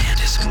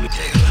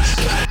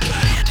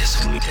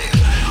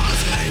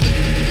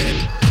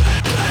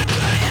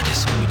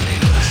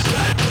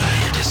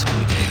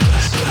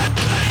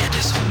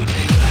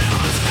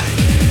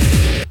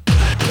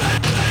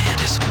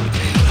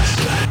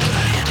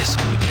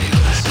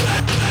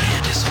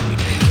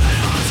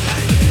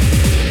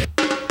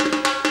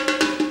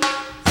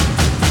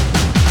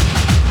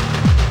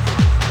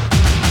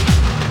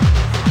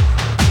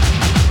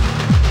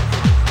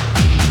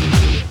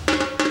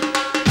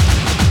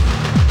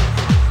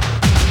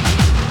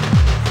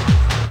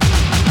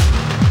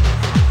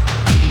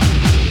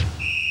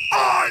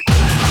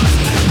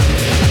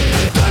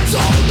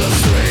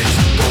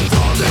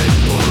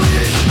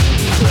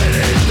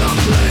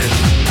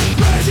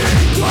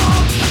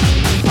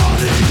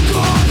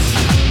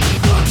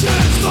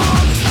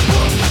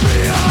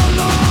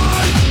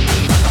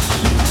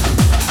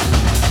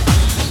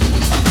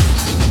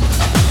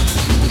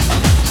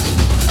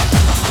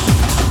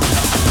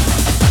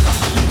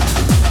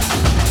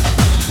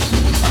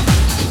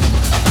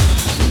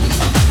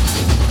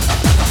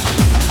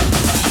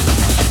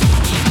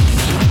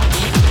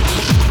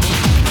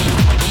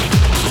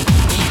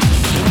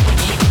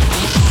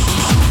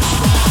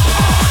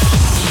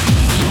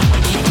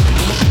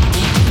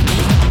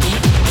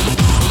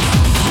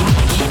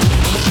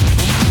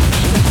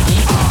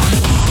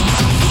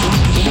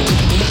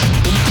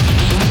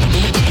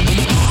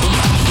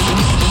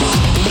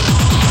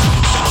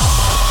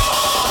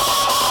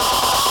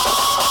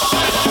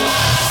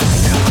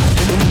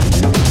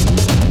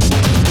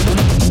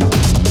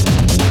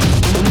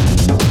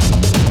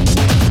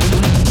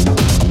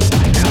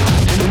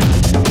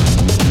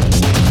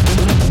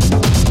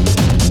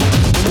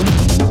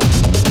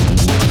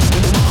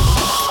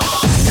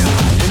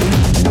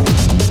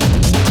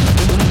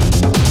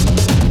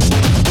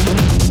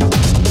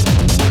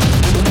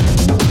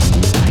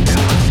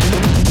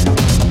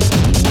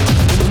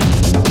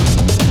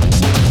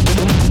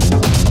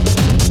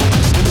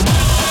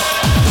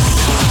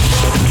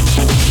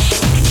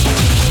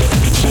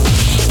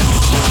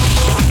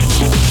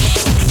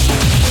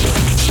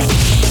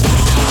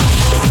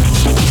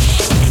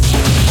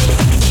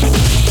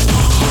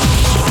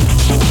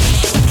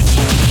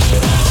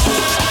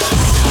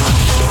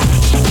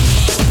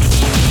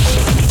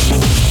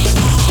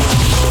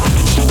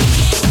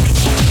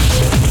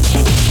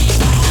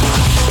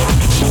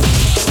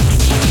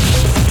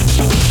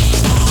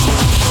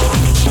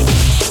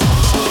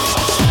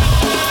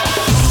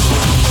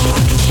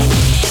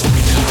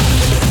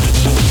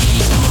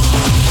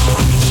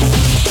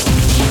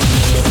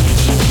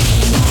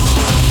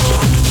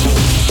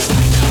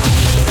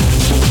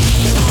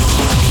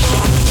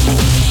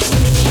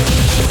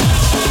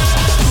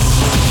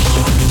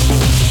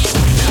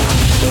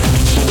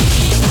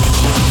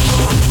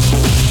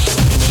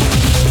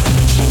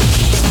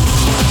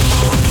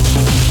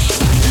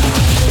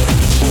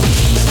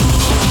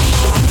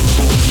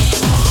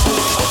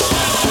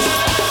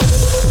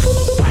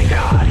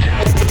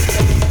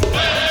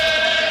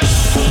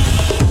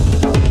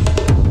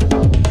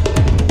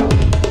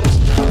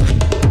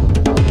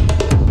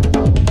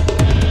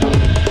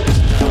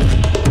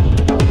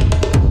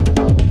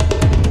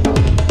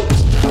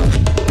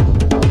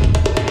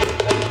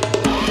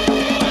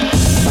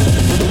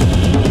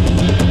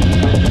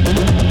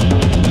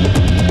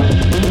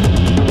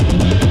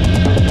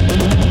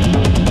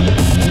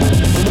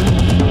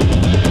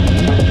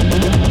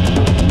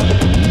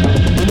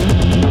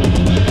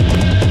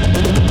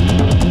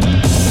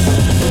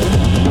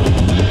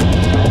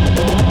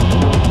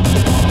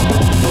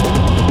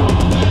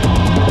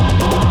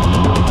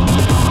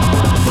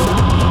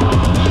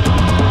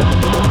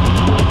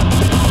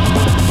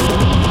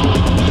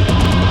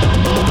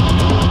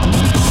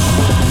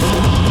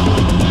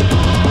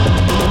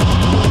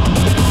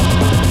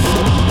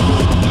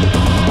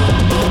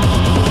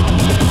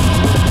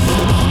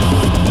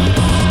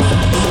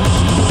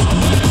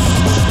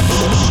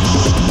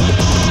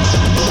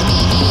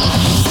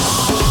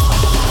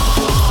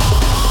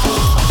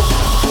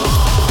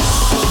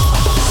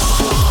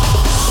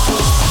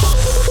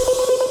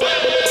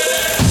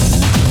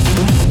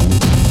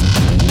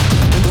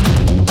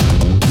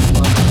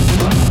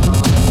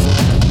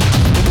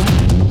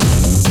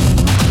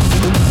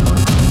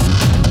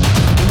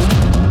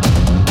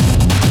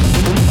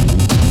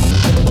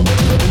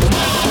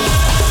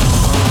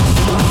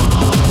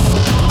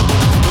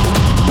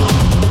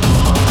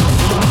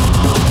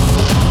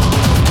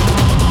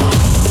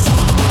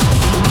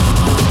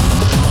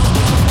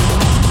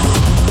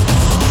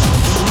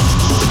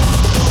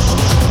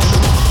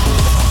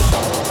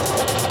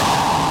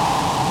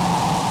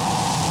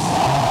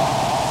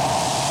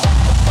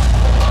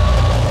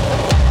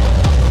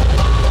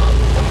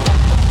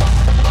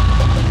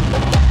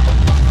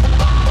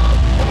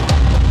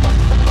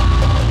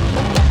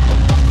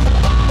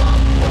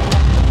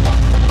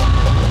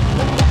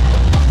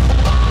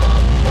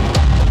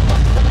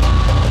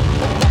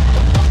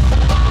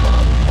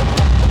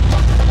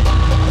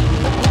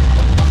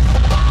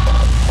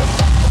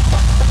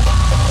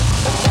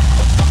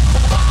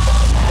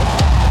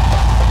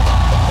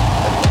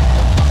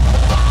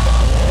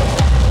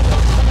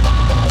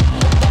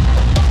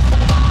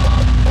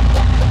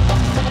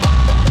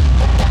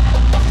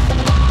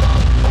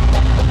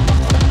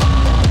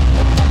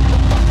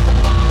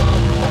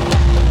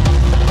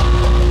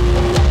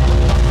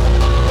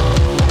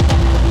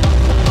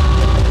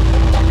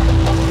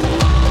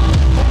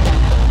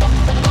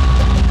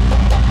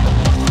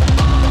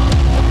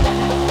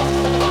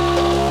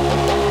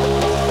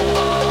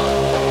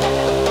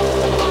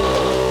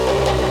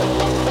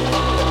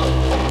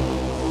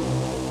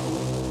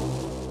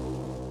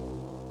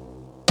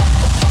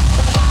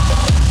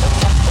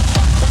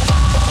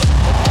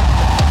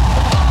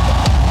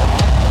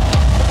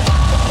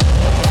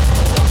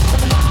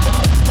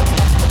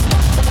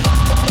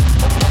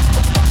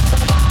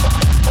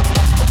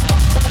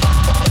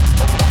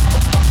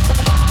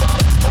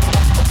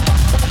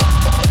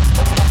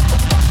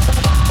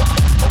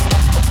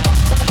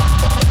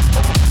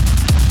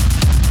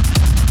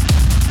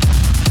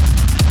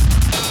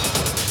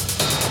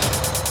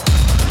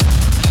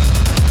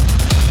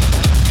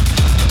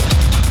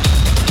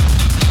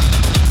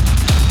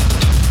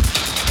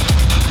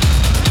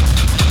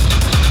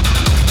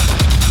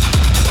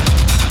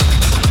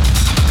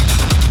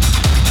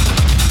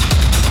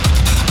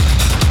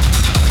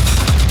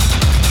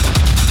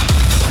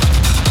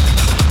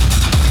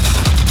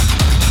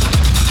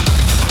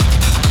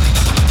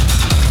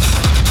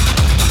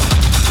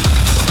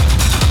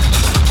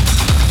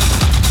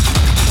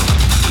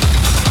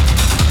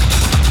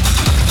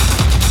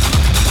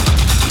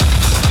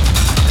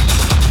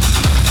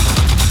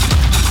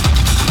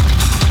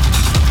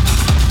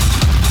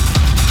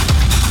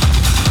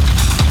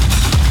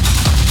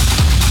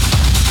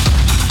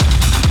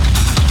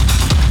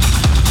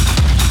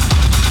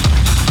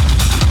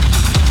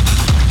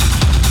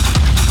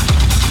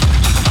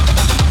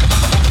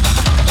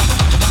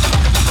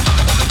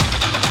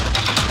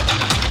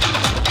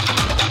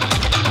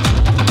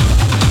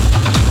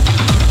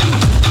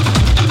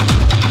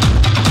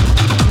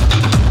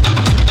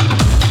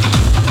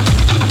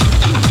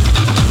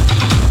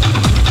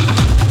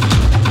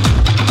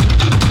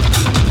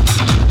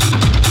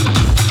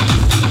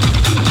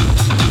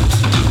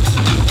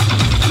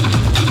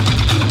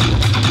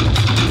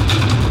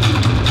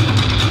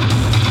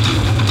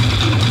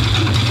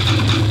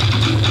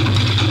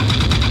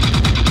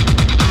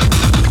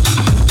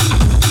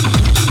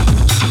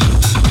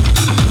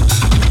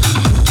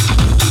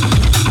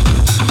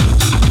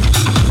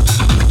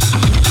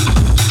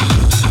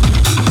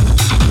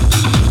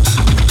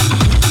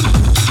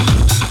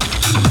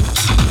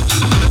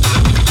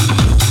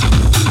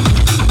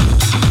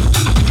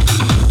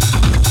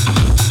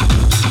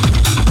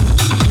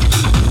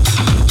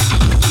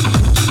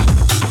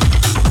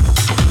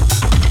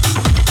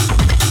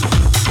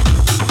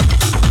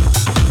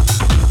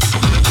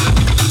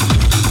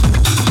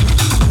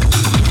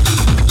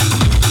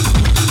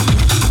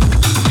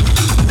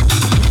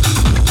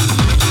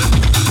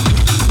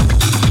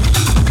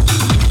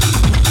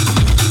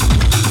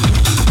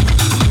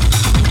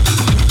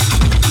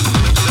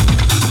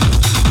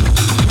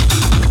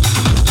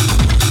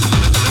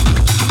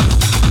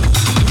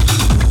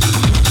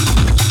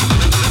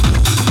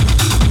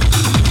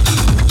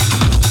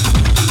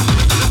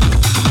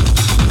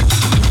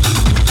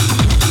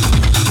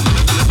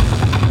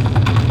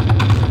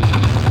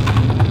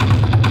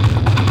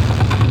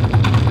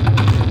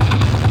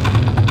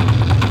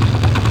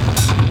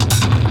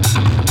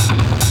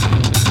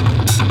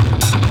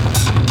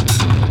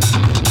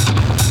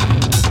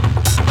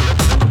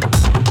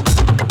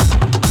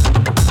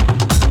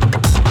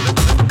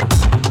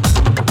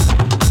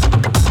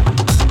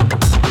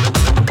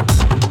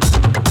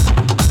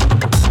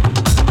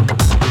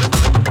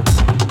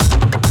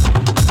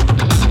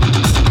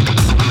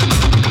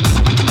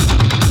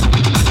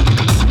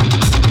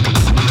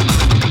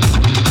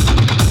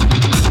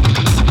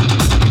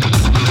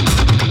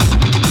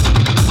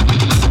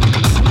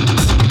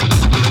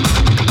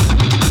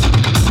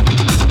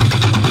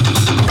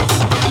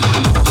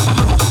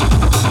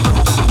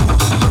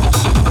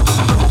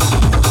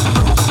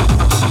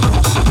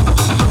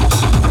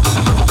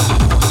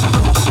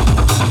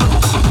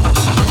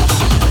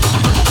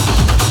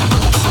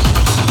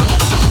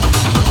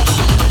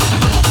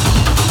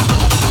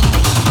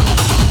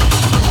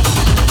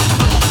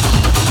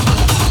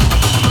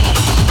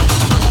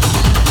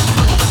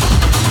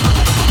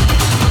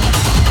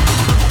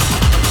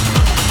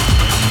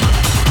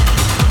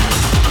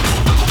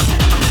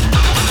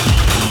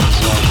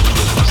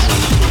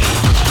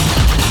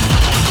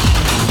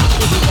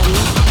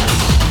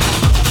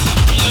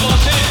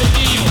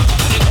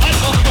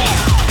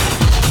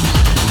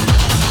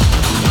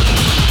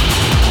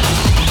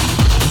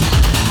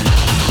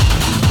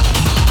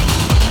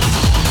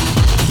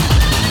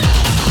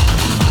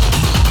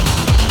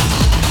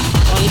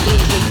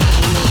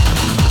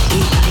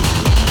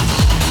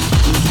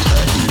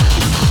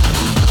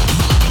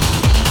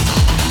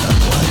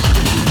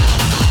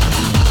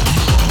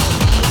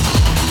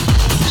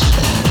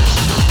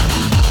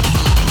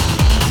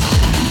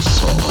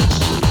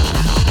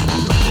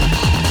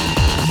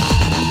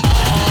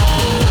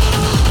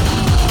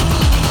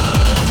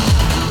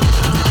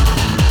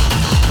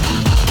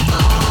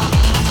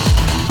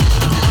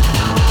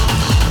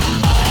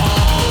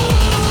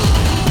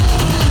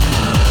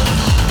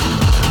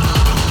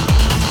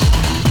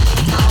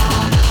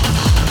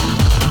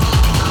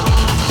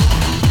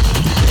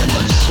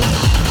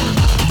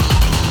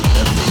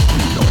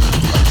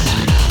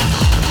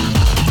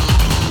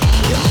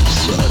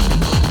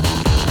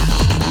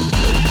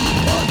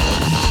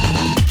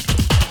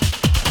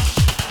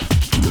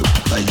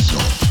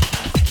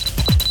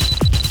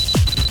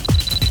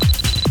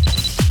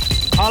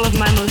 All of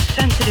my most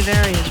sensitive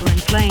areas were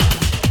inflamed.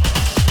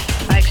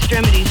 My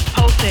extremities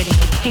pulsating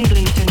with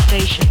tingling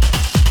sensation.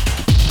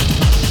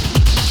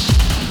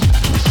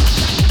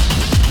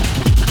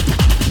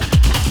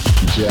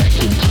 Jack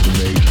into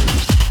the matrix.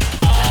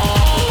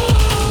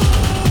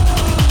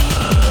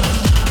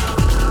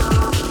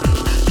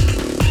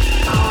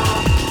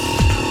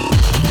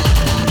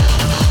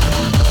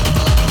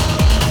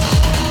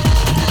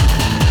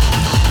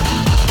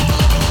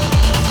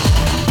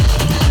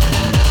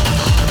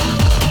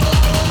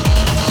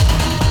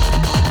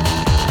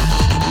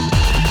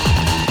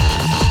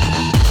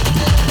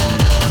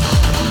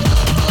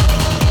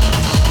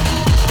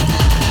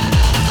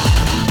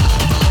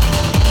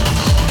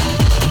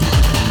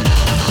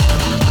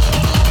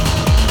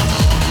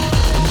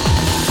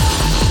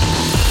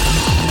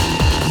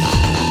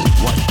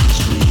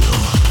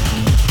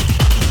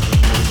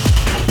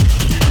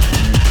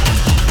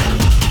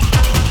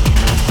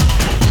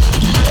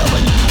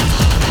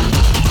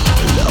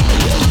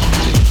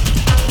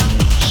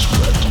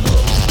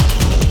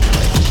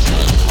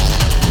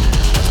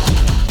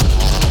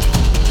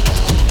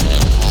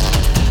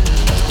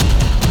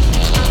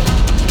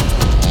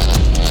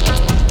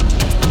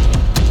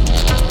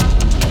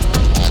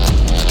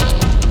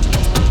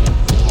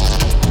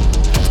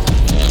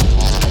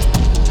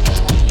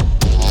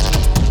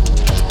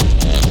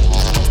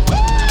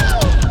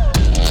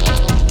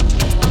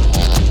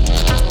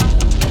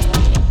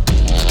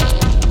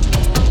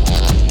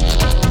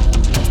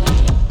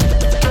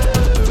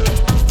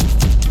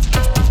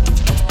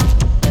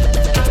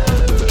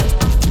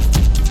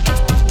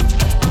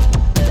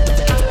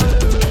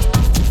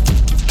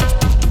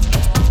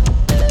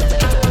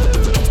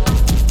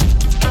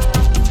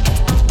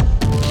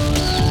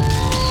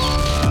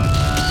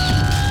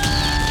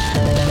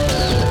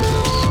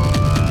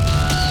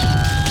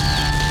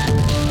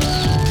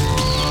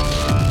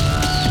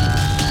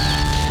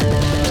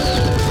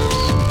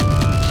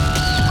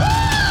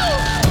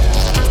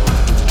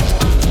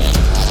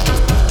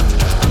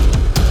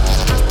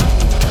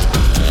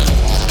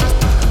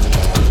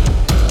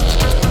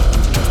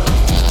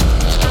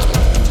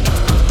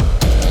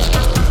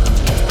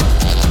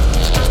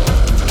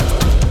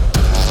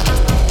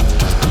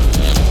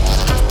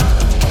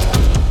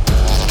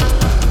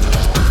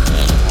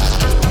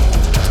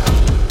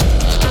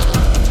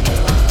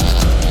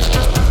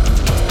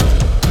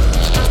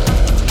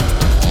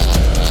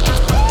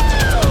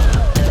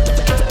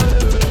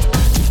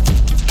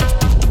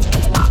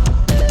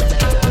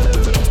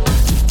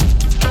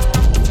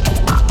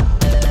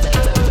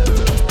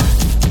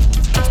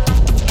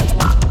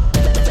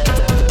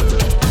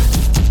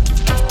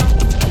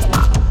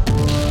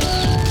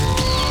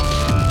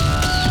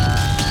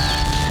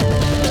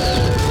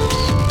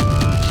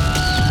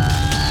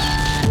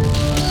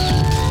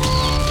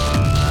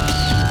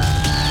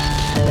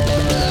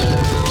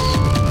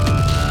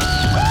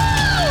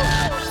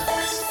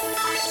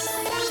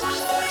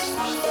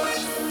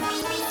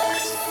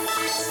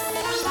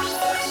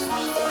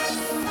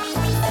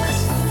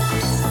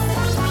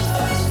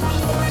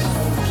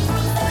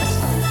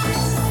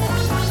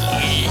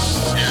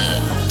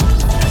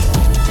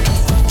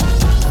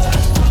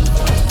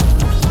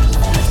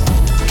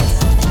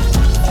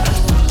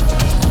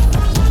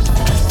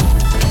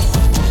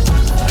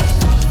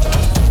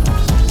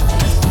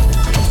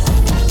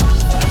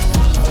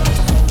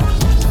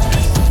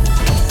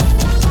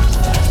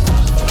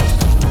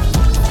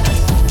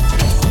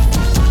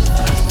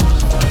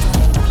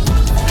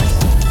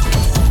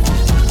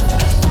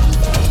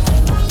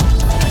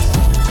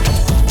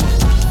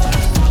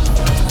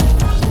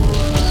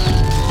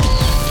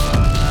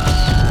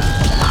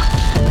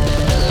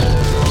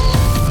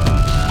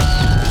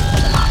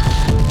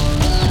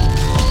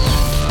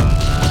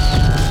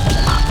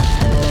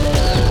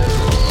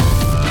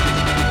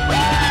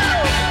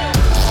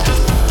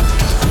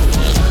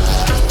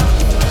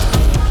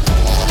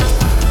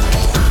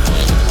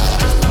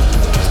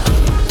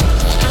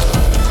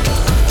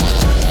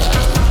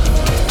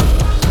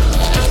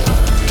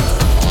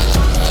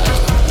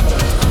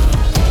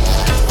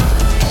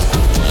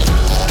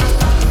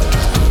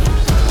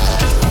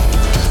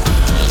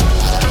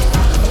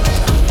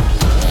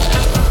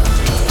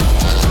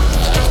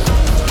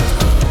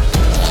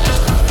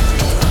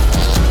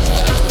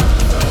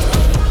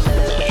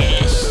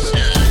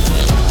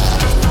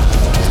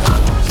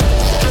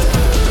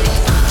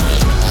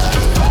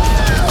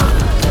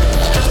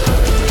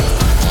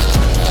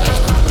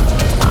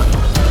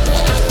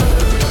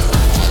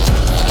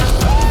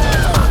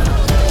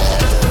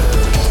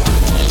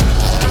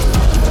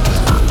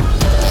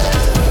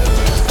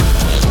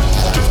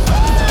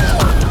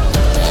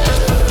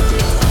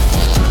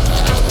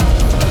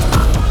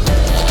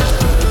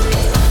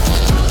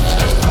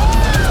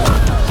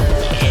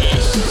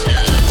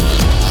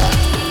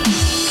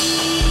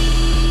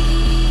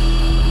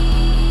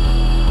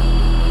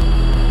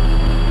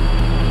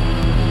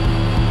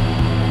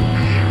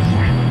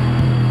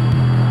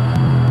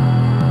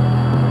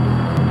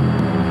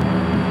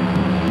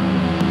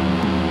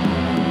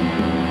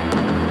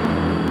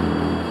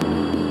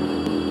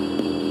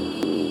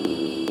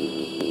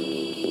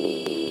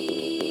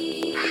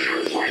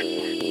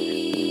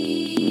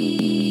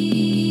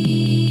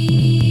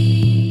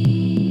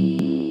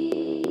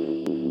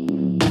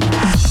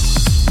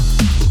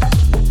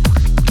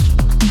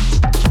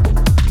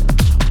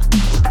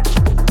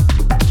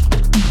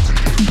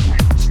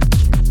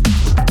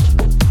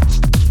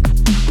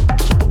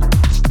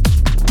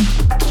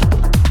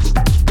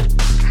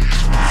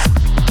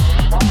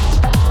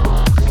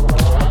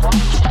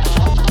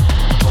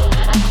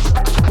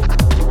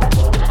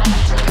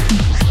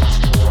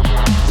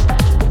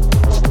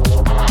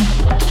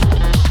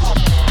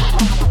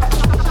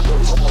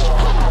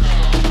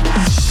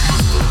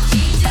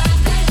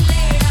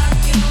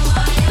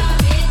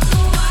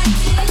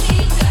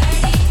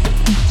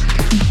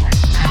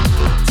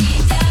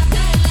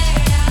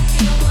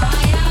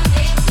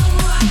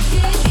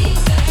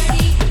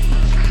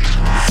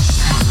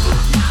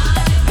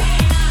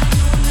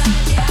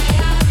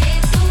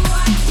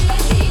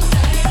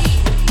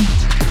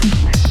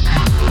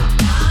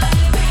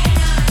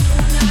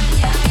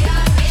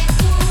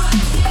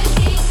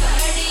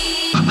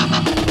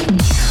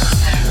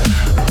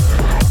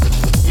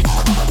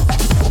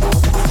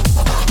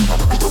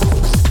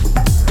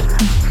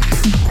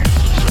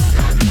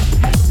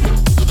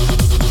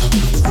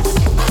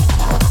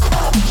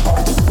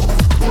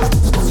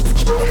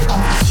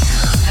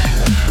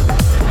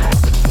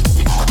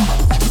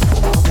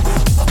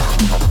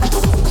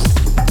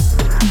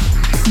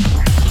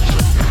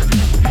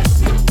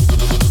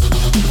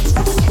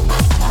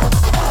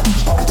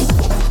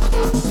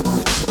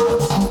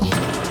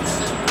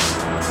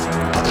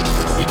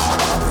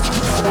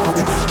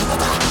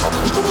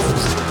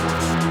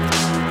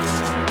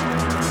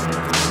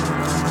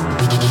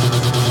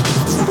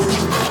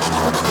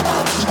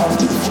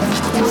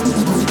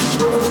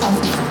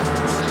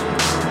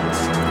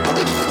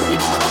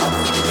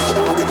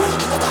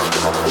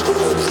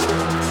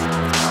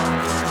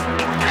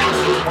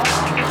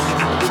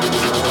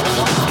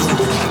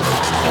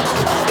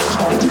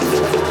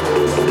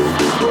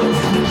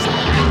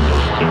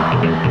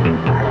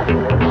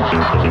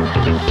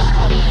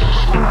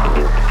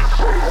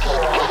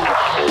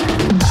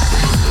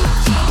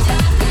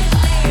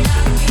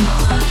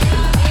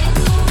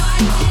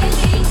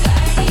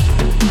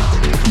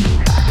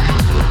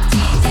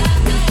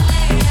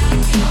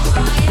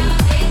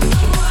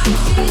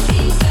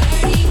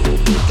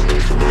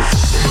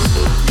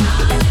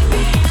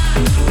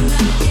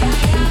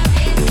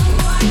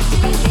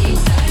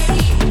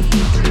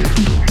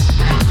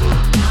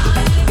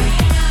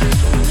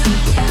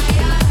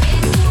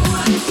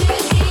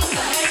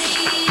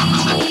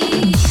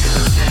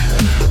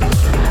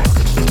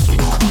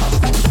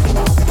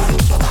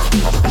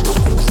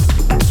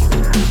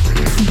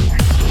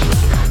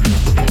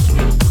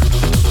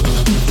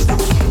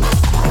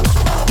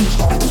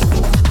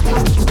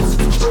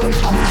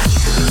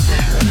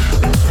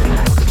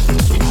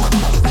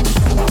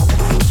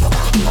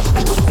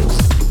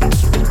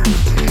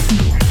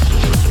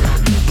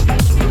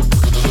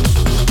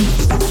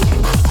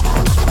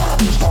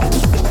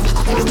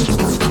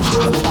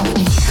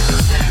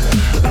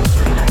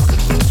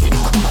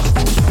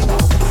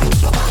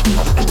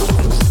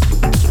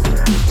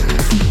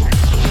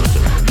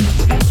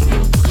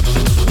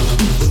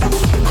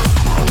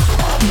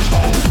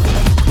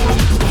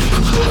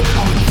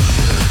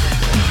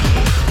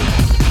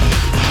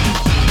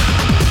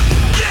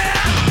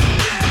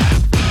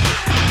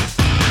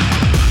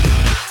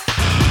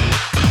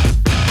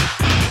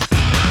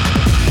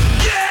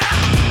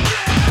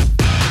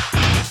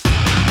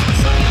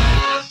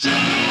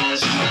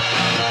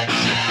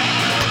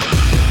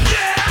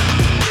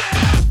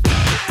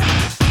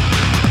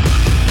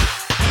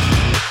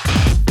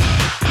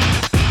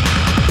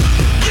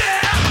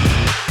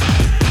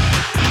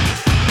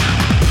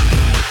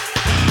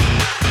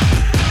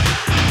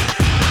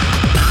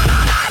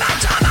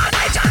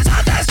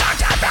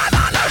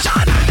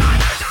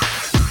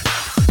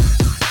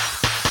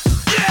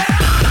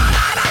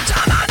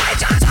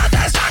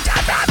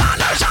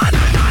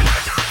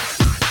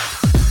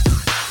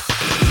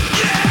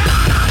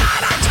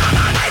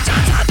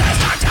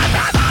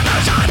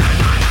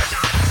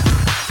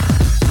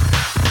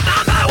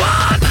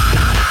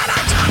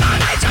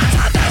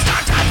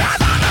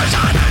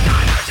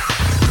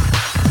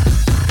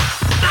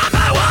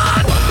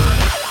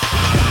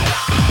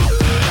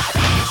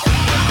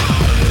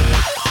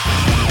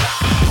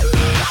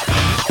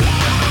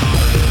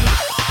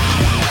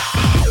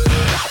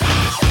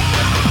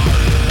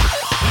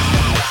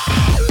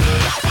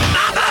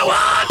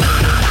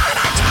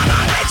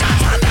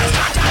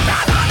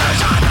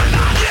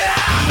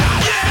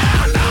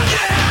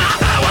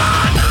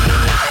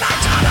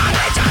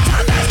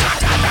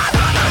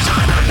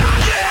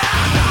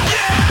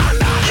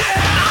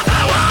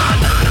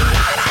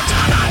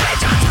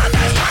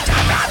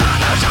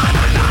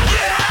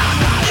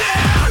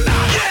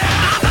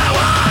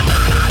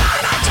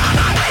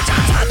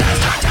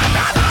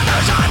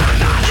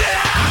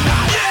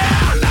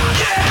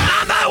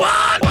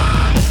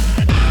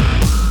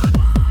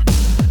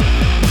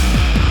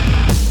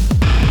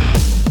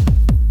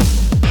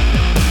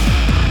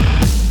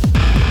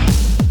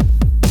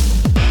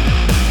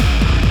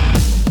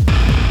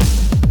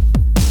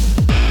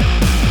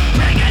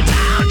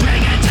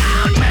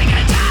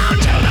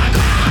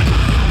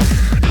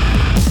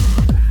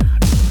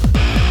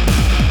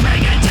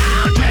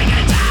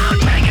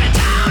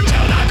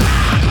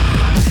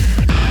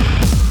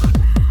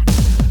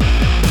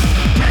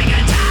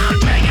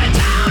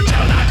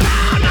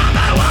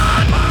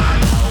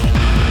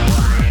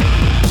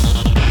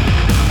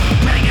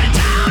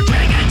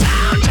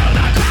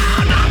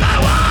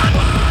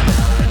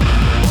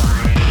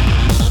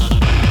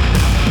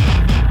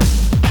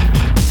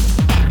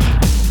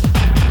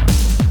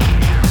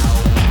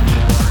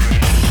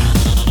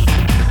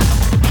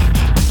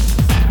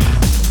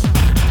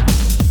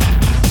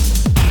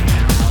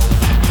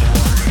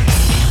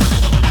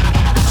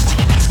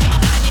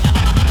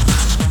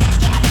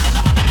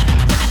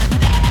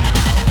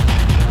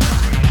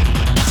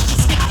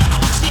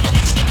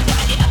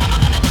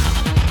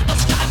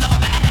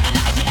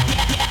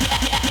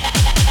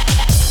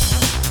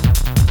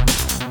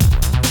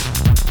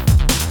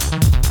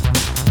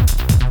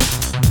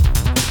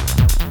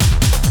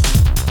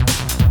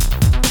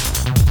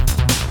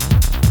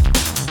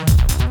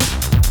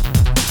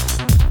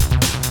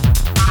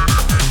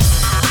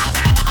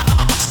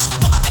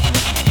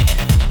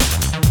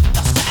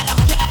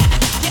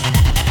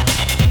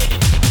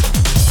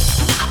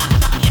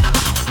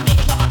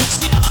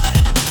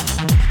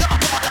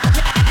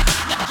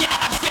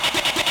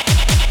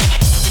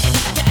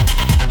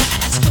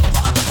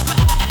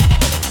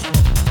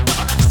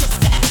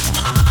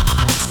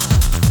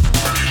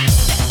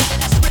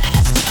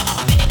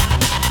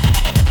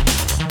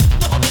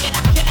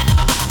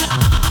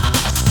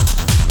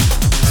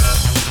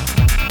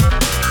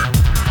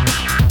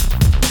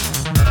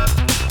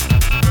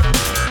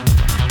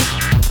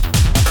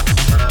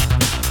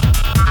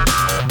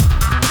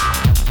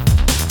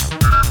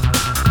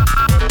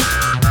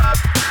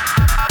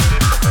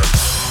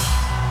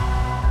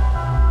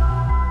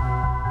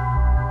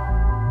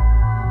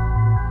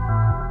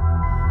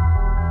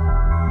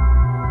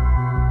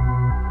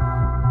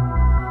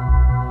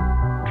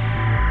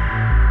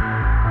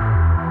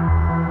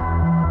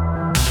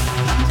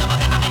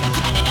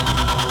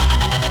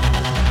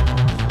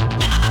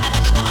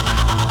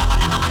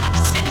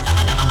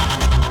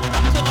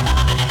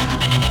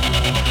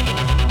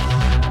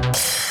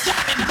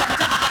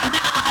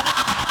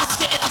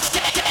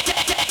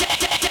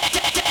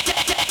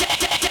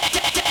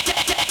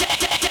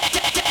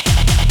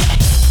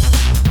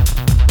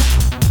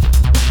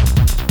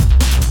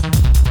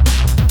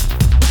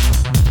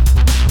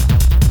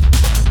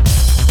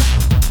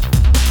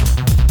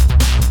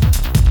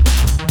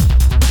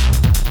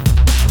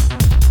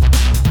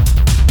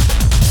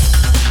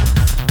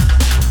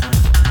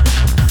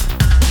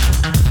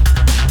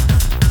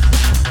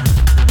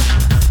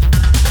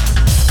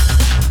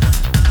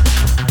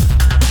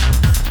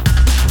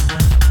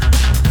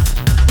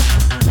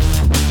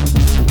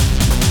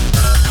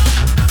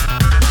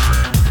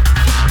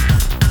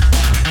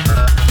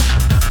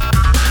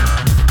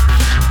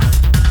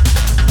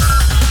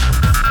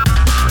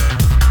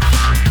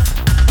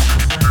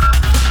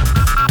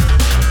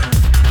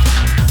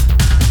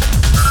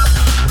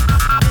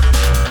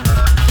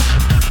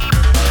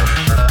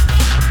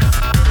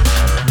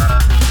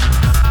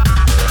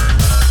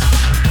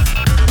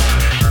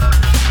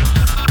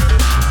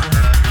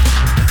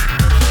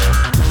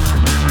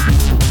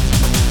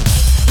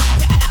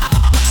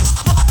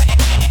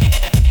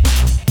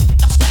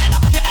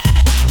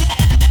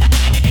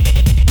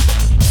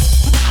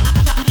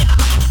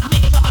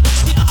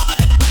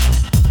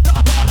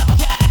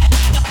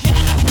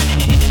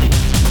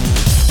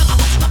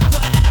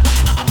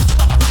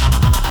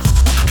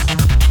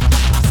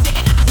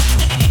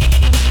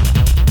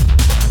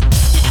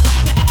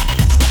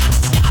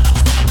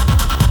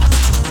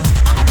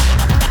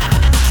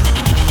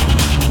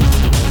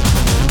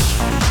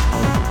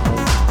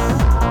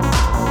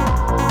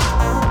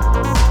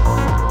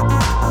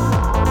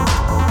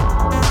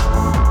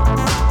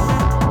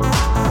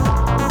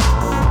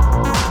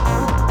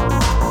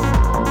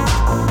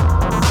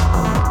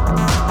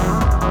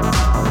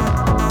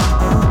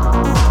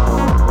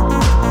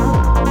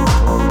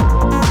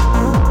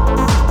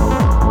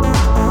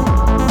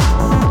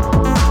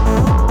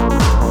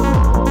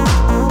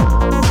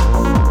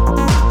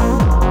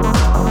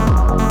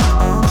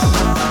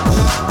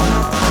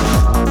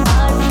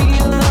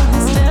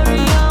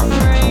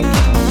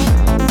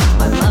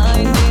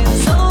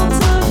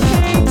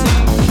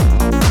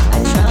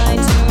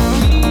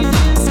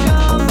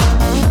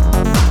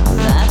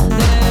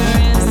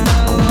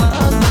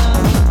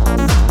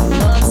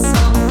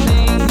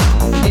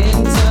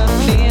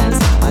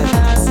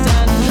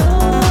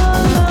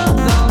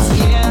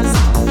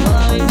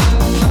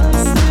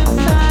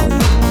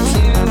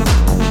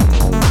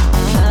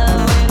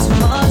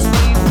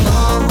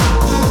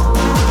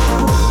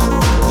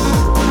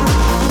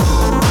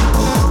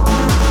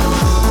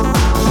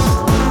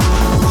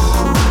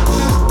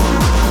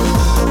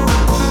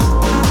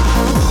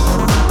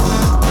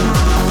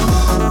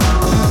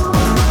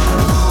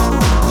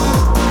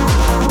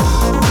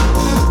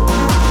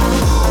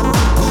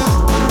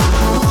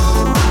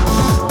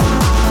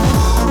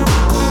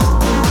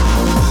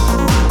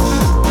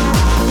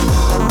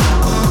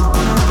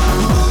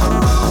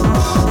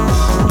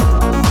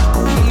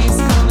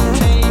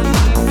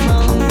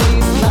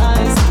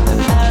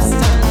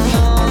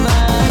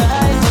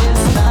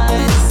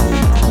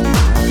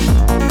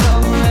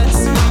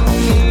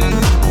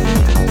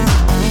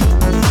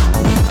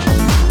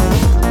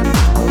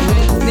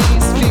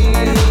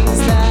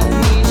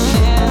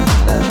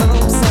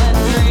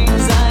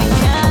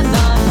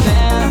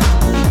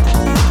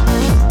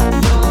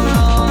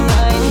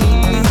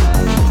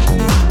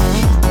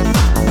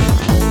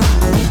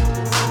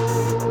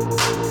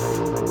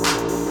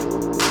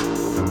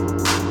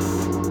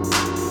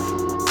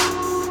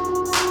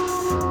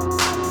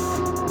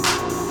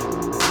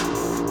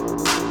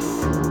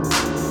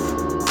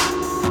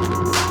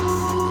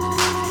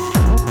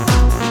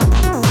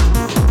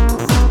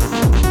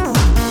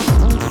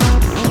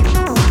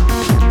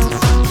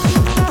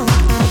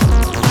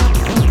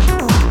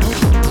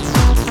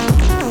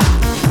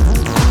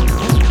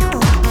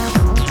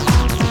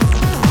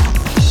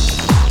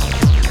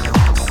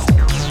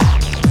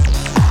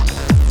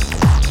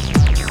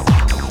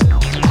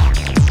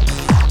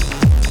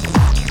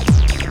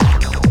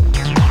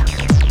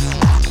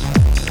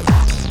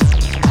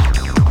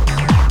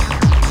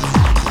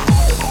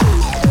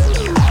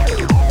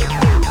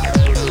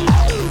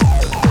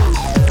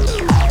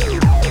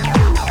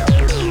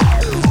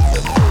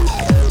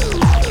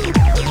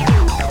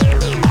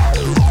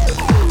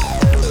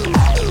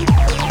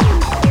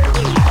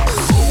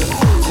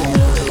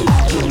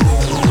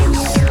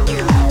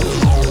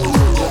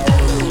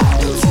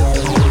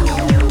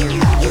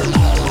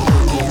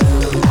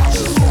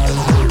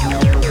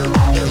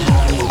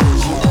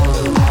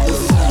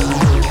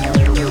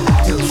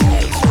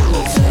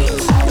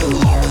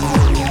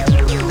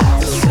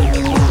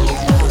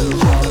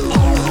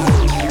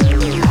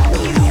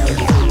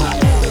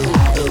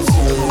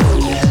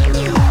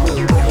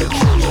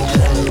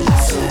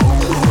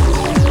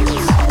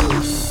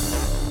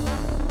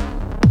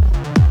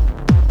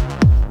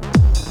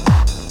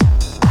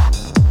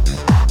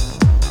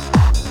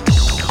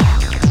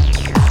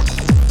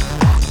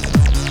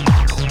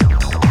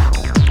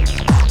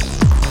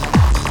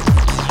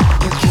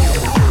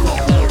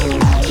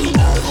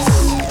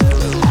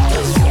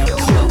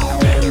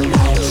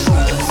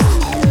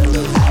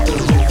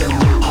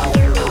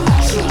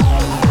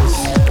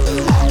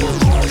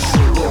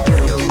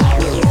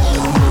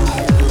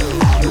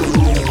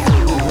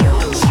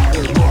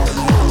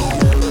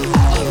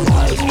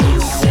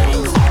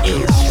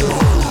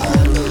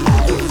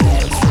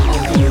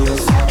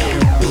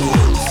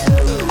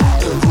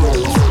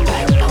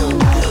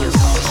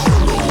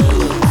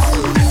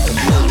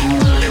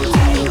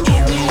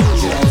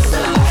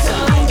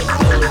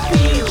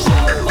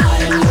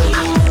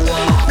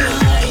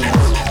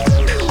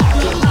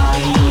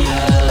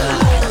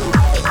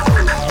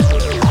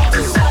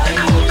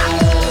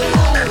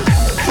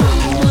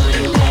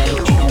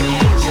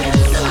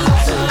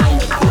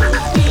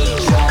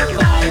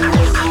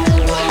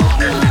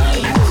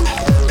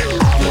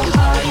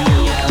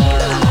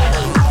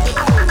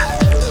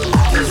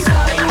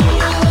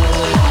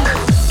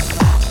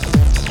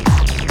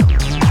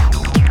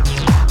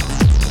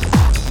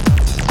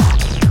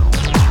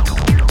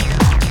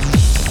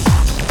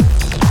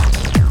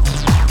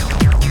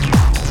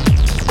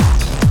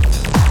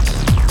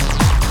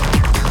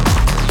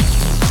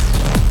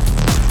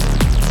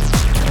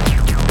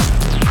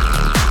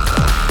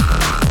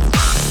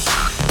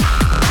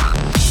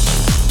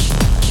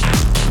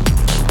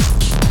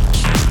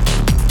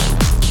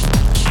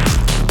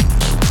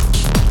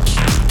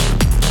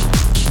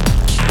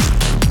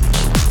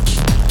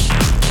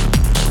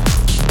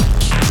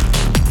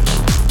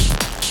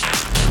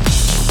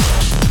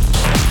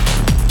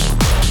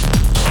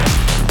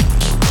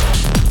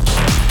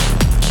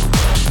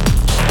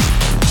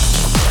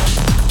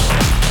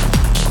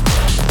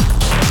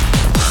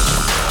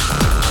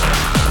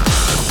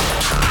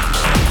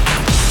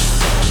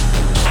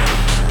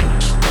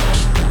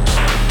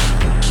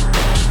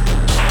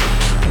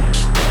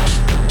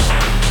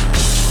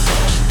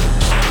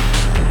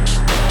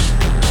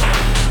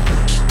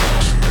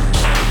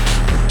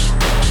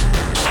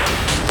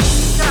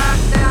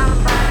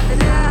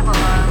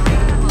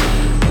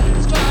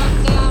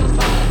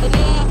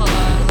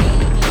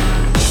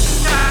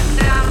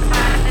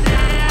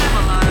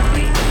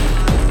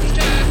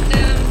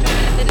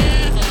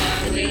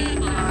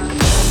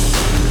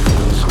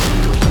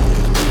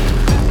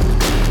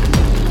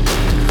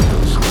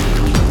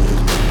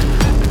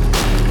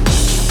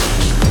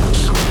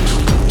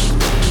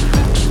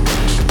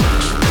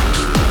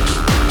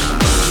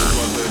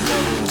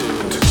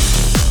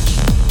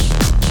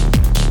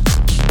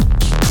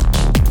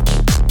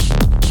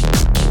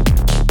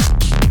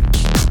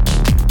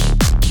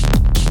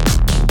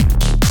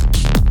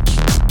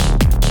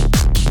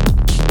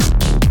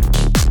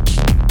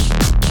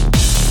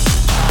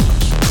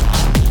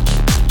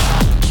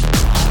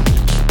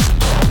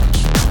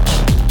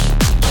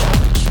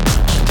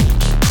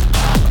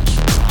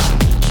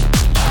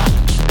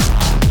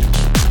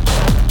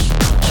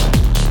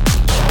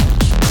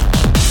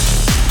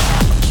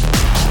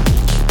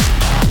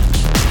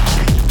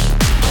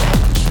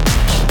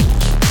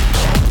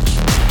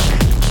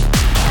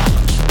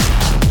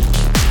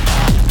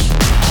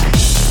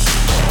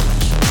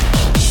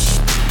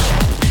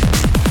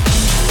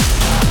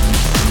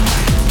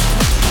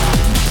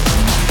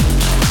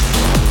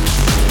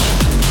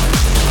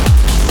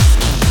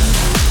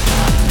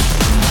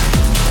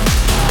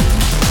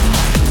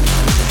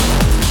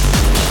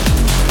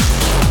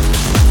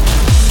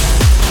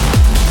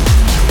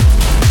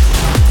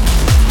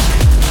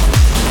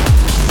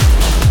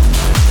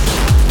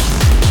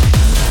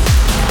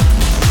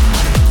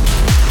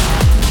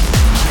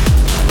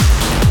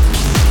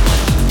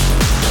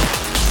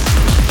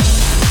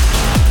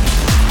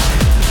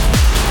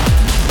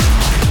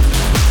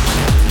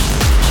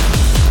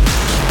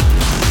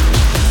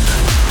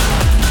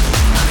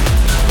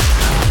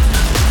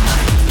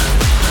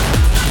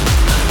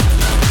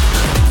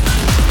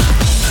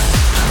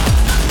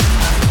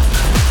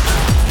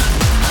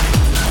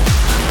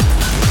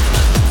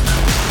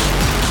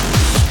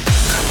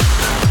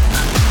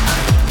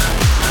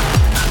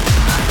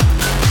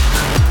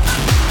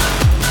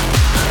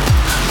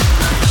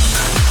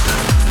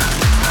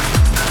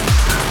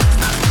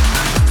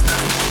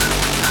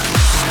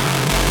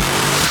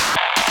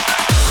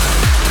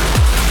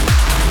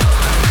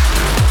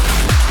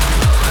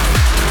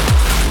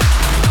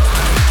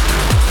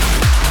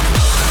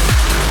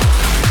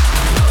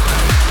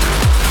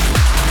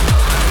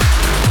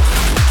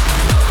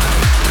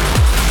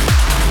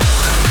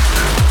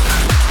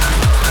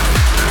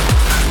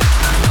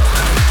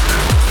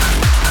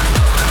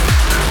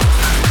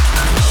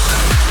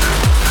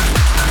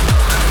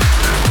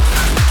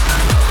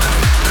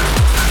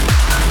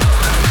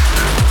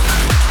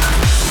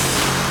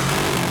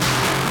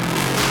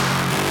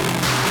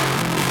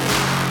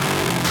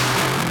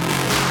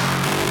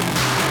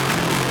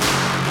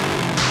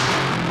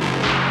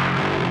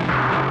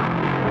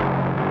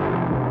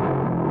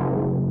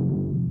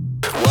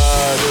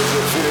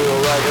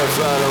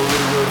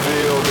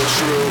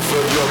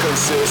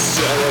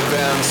 system of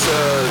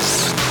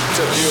answers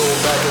to peel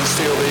back and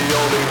steal the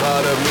only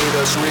part of me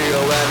that's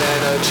real and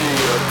energy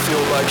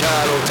fueled by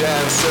cattle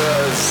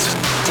dancers.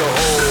 To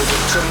hold,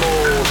 to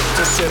mold,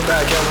 to sit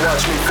back and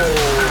watch me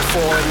fold,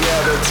 falling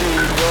ever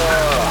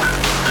deeper.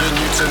 You're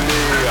new to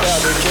me,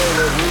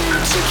 fabricated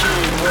need to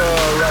keep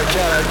her. I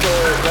cannot go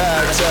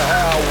back to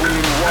how we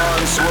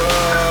once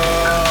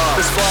were.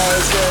 This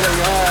fire's getting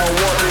high,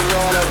 walking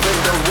on a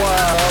finger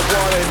wire. I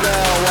want it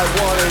now, I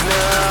want it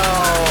now.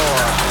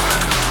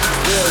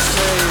 This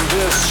pain,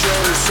 this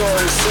shame,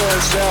 sorry,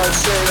 searched out,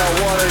 saying I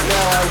want it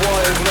now, I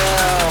want it now.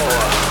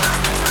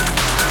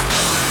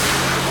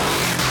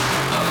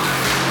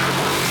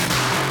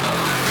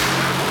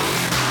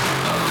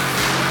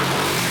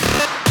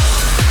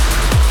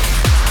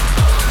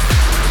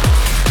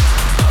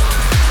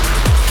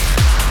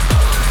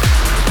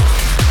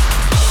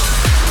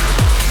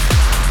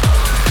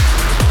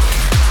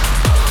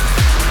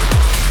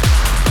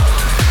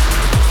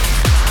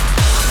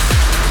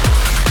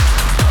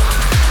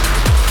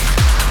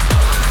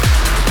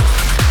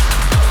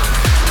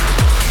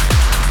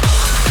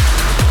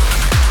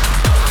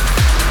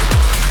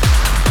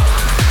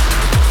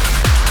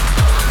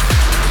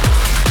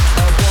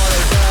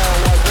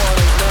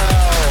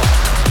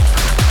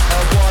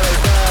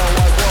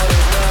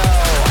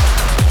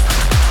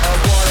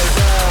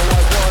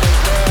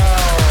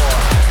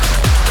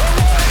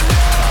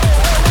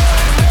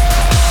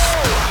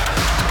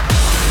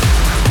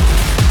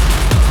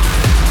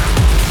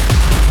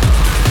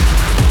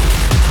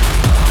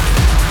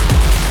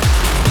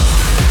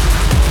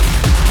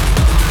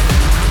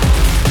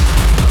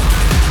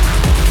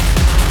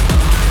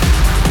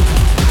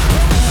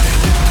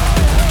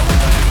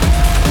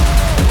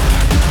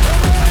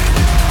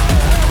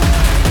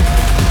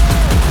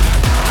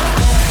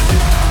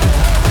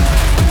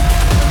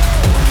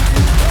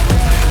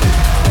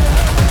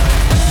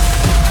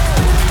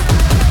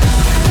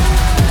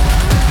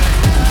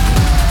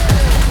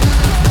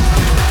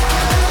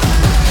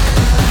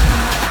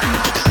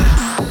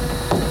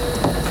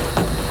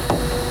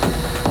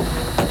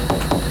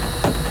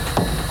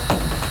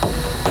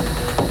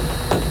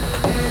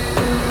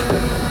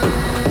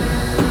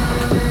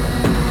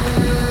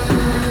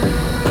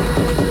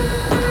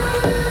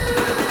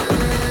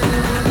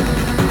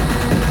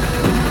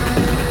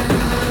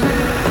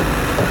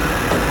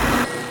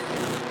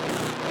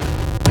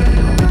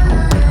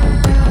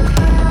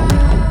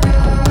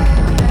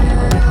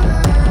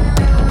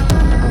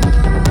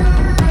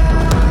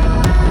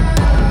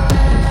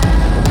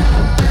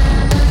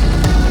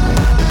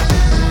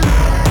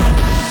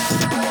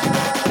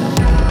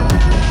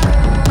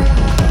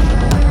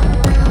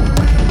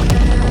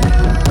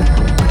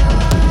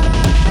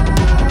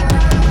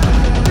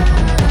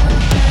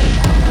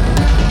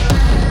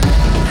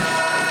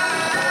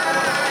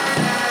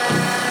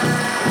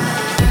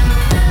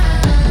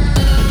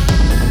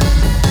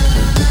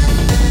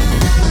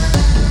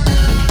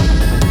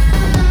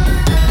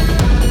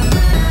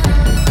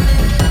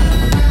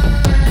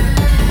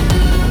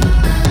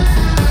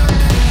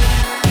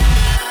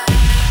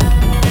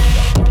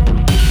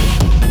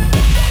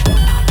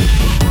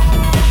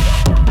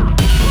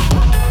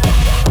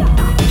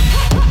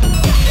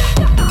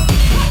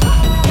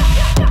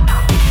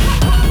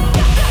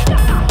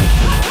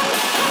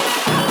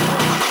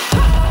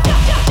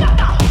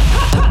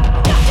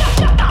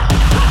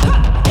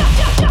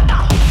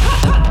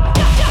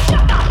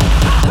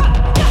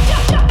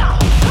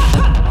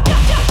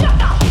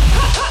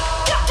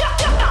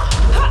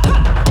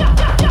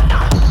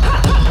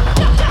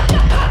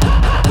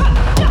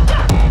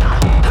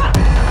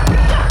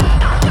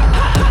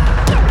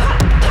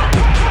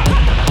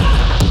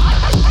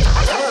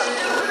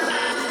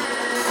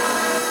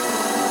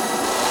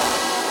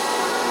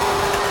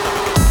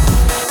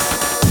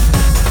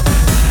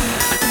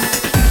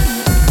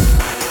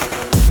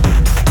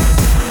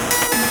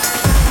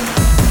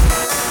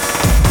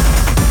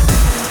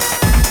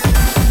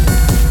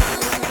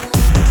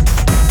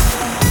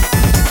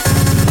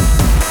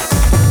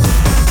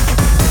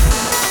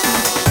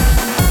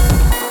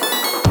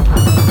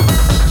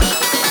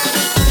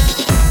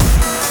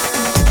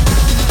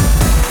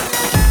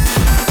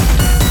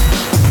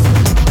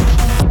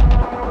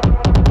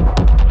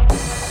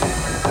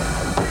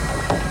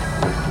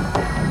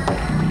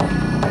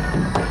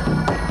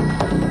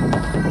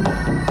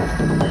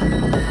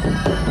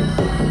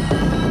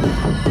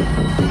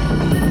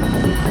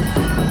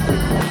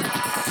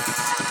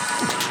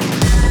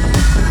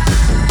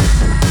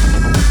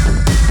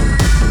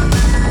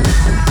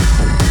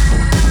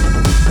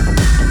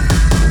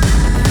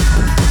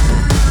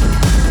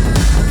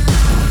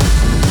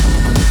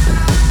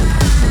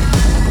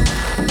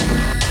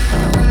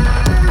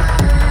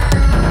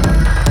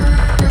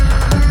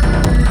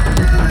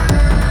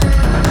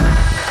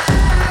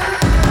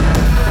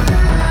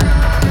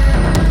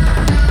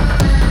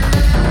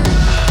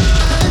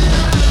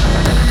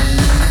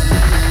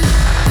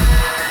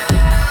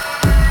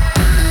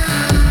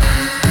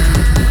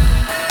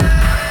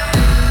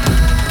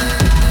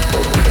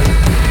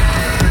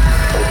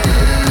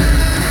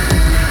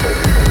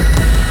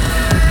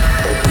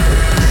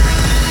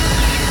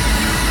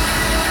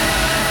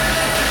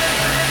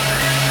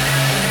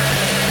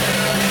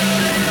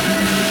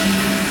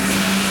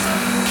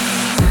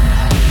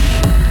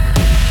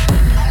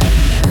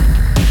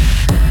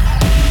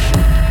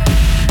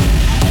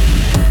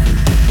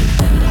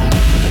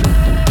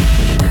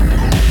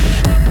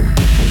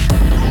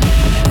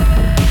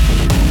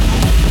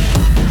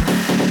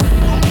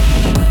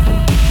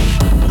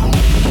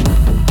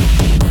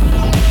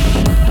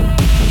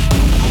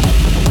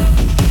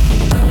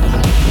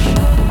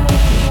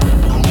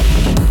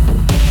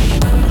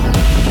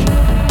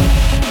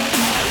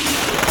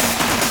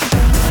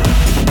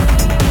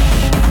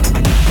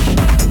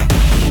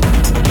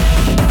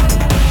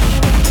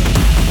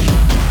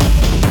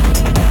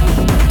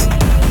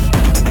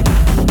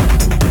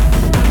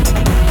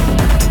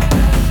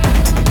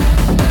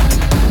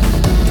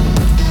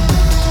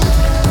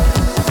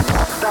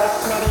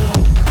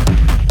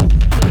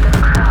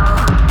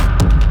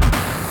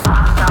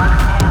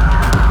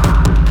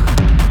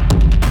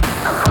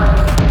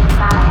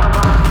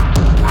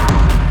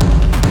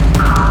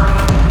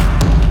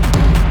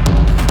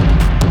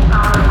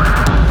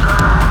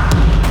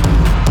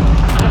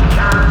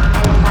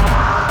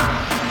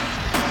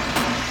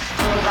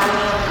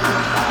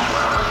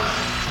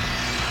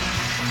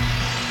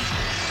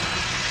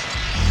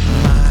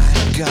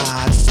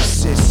 God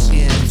sits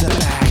in the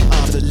back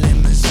of the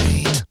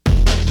limousine.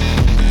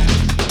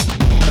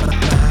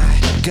 My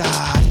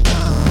God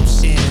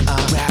comes in a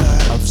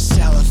wrapper of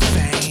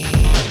cellophane.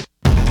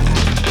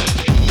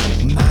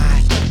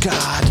 My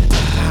God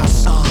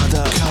house on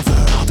the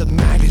cover of the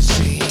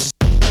magazine.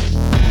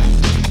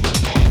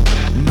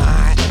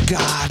 My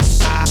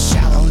God's a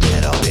shallow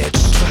little bitch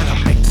trying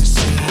to make the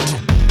scene.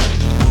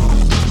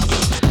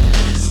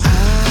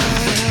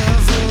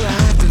 I've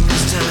arrived in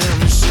this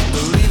time, you should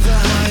believe the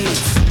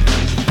hype.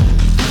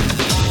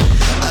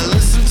 I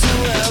listened to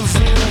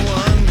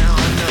everyone, now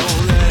I know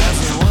that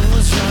everyone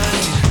was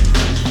right.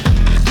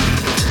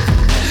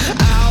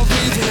 I'll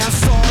be there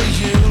for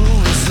you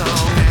as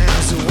long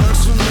as it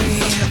works for me.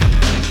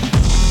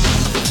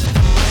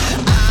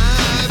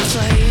 I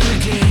play the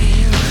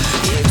game,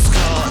 it's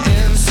called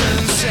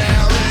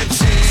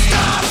insincerity.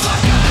 Stop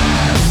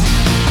fuckers!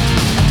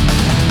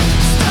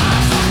 Stop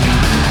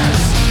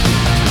fuckers!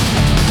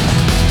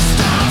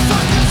 Stop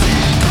fuckers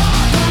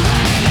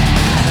Incorporated!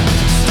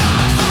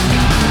 Stop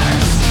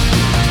fuckers!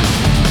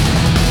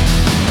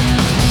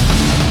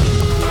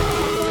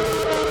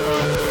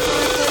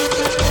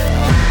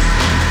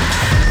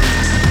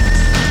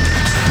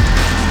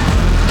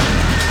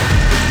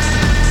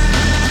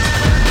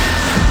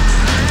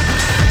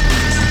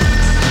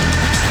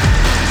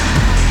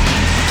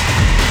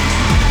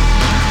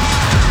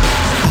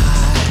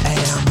 I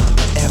am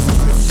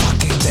every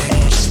fucking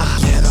bitch, a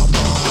little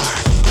more.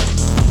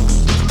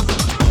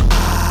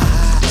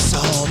 I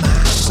sold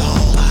my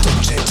soul, but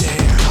don't you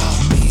dare call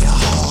me a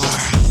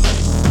whore.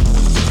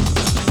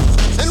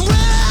 And when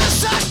I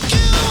suck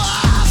you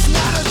off,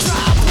 not a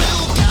drop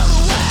will go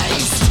to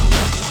waste.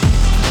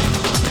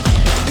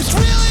 It's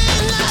really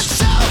not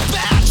so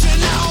bad, you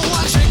know,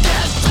 once you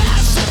get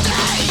past the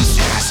days.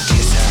 Ask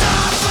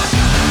yourself.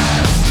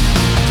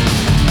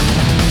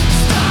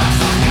 Stop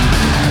fuckers! Stop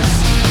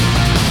fuckers!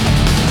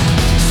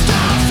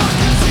 Stop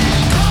fuckers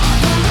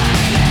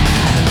Incorporated!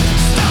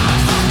 Stop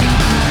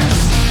fuckers!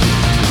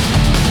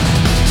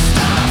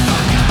 Stop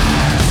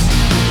fuckers!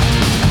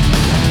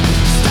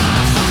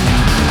 Stop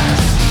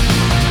fuckers!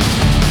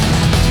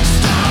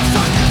 Stop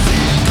fuckers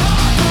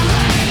Incorporated!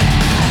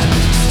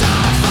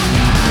 Stop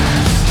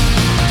fuckers!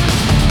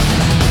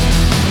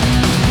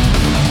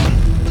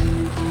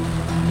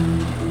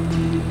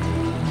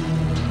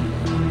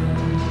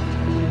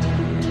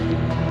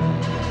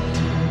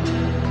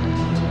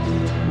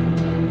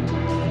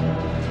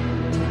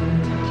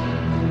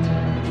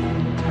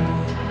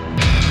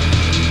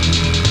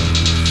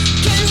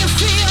 Can you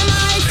feel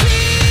my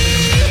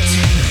feet?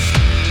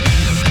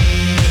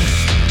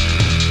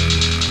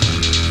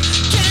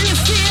 Can you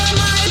feel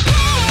my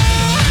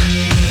power?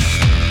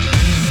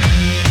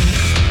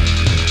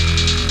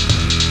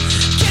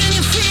 Can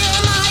you feel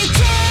my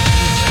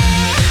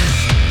terror?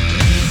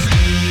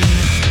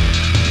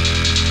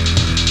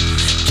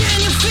 Can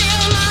you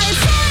feel my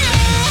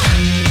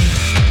fire?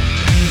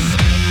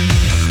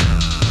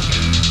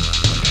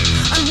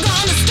 I'm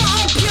gonna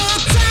stomp your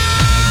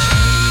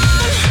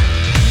town.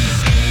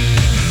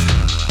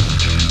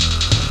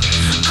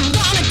 I'm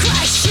gonna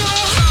crash your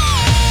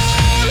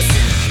homes.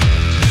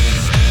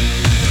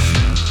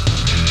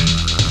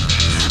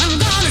 I'm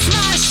gonna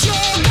smash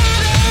your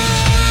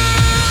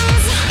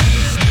gardens.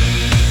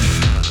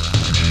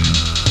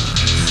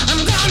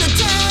 I'm gonna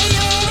tear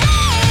your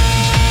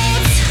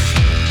roads.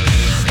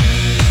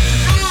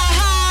 I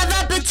have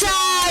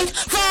appetite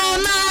for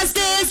mass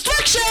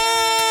destruction.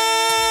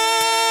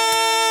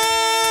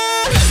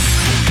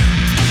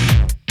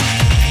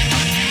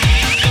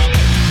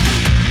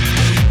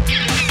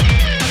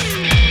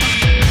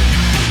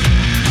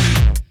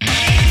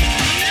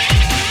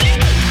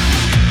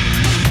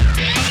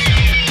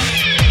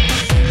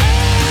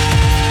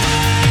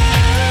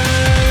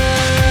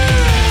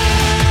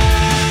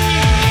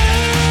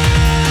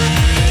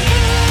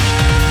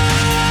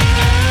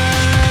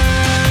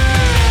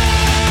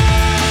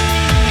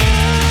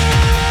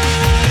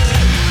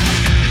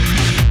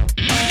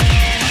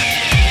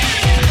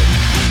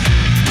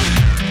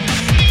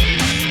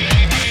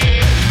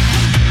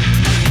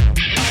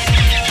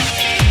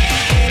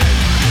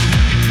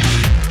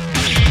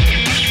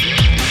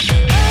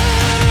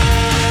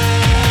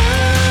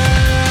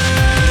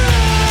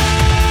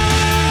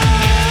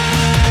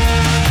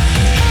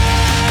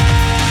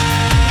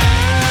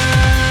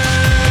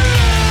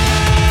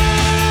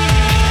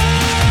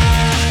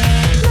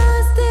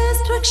 Mass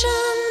destruction.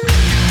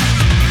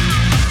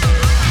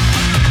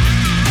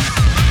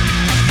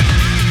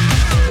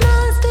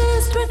 Mass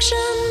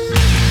destruction.